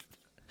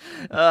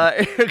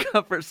 Air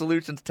Comfort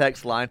Solutions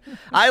text line.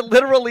 I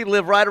literally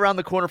live right around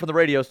the corner from the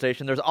radio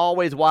station. There's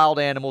always wild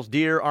animals,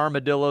 deer,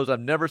 armadillos. I've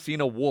never seen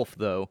a wolf,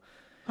 though.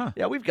 Huh.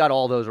 Yeah, we've got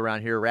all those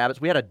around here.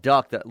 Rabbits. We had a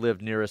duck that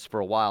lived near us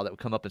for a while that would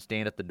come up and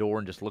stand at the door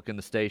and just look in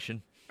the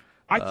station.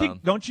 I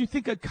think, don't you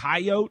think a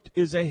coyote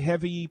is a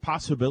heavy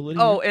possibility?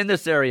 Oh, in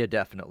this area,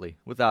 definitely.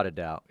 Without a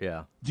doubt,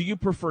 yeah. Do you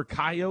prefer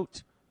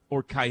coyote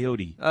or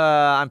coyote?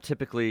 I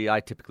typically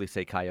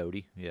say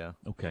coyote, yeah.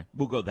 Okay,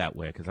 we'll go that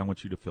way because I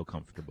want you to feel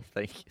comfortable.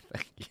 Thank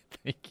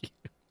you.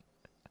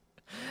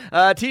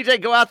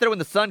 TJ, go out there when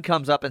the sun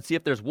comes up and see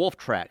if there's wolf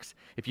tracks.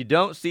 If you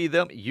don't see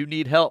them, you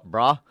need help,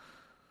 brah.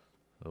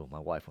 Oh, my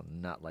wife will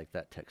not like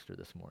that texter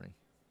this morning.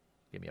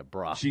 Give me a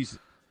brah. She's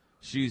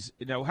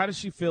how does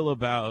she feel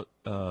about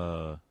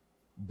bro?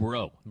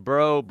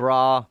 Bro,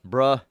 brah,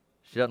 bruh.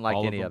 She doesn't like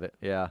All of any them? of it,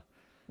 yeah.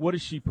 What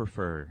does she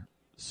prefer,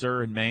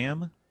 sir and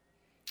ma'am?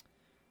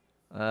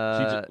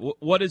 Uh,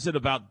 What is it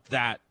about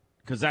that?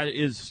 Because that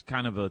is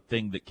kind of a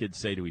thing that kids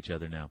say to each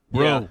other now.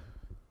 Bro, Yeah.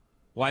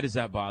 why does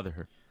that bother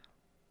her?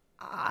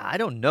 I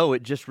don't know.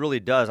 It just really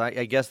does.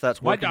 I guess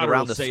that's My working daughter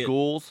around will the say it.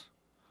 schools.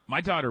 My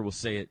daughter will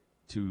say it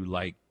to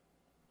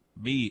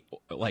me,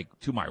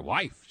 to my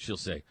wife. She'll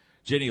say,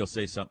 Jenny will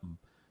say something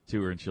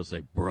to her, and she'll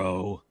say,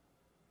 bro,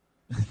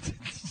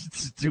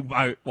 to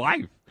my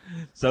wife.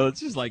 So it's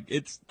just like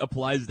it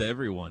applies to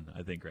everyone,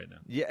 I think, right now.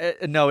 Yeah,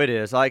 no, it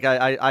is. Like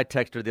I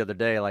texted her the other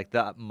day, like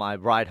my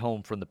ride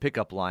home from the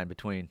pickup line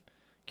between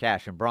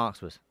Cash and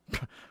Bronx was,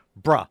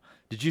 bruh,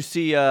 did you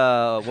see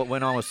what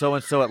went on with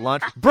so-and-so at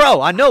lunch? Bro,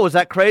 I know, is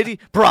that crazy?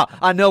 Bruh,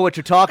 I know what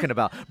you're talking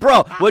about.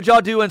 Bro, what'd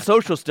y'all do in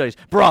social studies?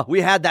 Bruh,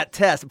 we had that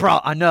test. Bruh,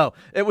 I know.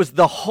 It was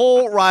the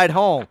whole ride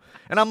home.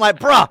 And I'm like,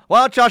 bruh, why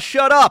don't y'all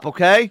shut up,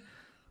 okay?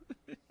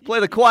 Play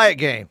the quiet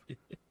game.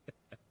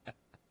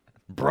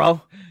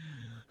 Bro.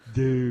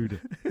 Dude.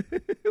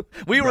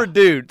 We were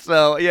dude,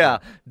 so yeah.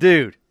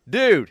 Dude.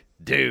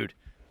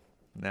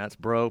 That's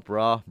bro,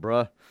 brah,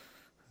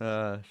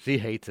 bruh. She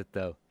hates it,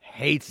 though.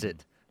 Hates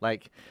it.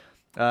 Like,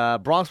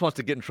 Bronx wants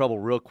to get in trouble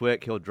real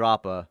quick. He'll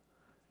drop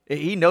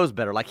he knows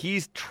better. Like,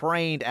 he's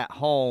trained at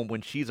home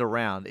when she's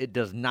around. It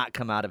does not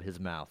come out of his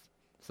mouth.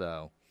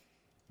 So,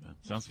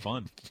 Sounds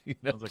fun.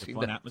 Sounds like a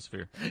fun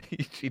atmosphere.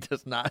 She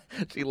does not.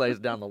 She lays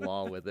down the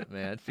law with it,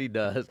 man. She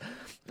does.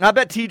 I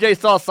bet TJ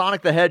saw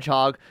Sonic the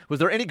Hedgehog. Was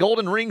there any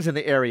golden rings in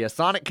the area?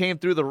 Sonic came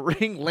through the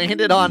ring,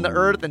 landed on the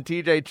earth, and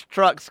TJ's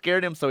truck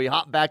scared him, so he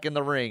hopped back in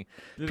the ring.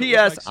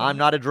 P.S. Like I'm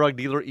not a drug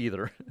dealer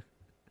either.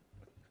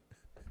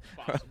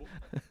 Possible.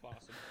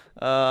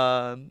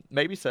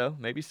 Maybe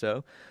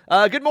so.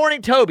 Good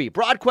morning, Toby.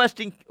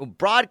 Broadcasting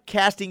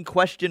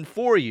question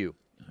for you.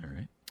 All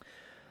right.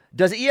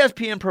 Does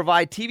ESPN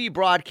provide TV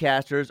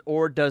broadcasters,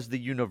 or does the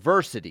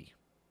university?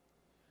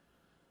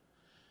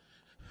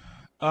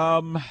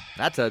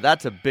 That's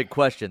a big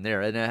question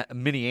there, and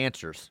many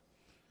answers.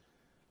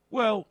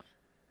 Well,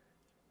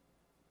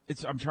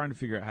 I'm trying to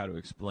figure out how to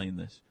explain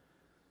this.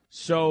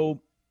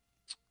 So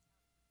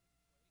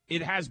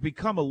it has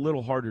become a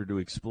little harder to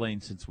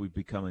explain since we've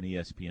become an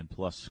ESPN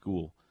Plus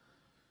school.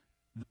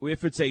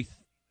 If it's a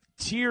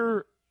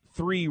Tier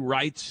 3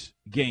 rights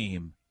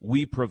game,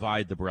 we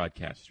provide the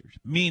broadcasters.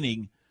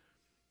 Meaning,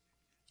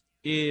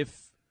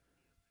 if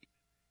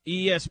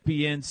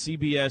ESPN,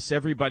 CBS,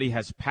 everybody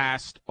has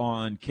passed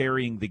on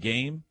carrying the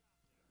game,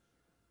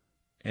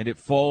 and it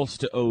falls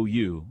to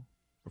OU,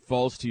 or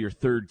falls to your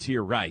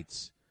third-tier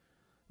rights,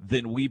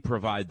 then we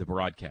provide the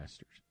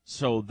broadcasters.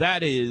 So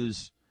that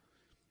is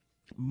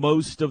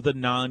most of the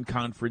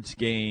non-conference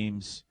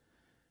games,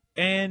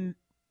 and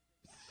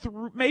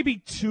maybe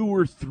 2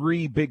 or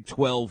 3 Big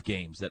 12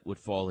 games that would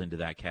fall into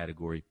that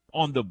category.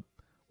 On the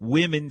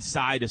women's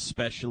side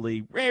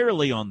especially,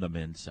 rarely on the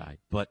men's side.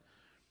 But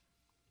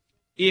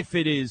if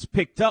it is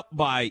picked up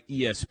by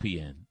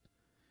ESPN,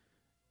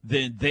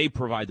 then they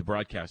provide the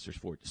broadcasters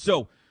for it.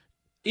 So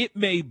they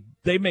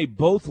may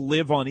both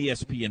live on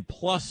ESPN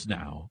Plus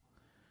now,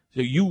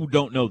 so you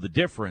don't know the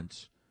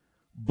difference,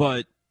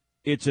 but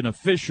it's an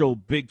official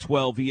Big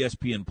 12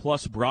 ESPN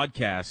Plus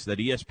broadcast that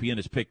ESPN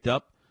has picked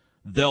up.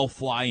 They'll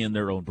fly in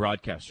their own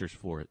broadcasters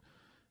for it.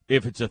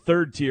 If it's a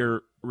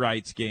third-tier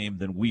rights game,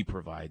 then we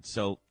provide.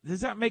 So does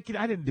that make it?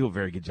 I didn't do a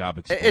very good job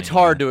explaining. It's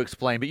hard to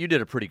explain, but you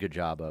did a pretty good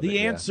job of it. The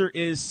answer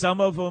is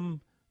some of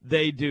them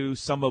they do,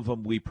 some of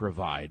them we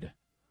provide.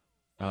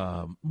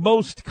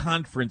 Most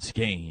conference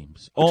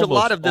games. Which a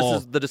lot of this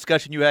is the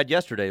discussion you had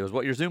yesterday, was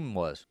what your Zoom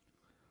was.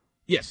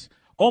 Yes.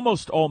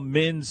 Almost all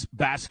men's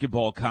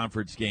basketball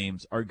conference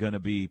games are going to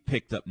be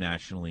picked up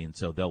nationally, and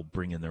so they'll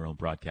bring in their own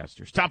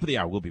broadcasters. Top of the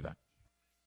hour. We'll be back.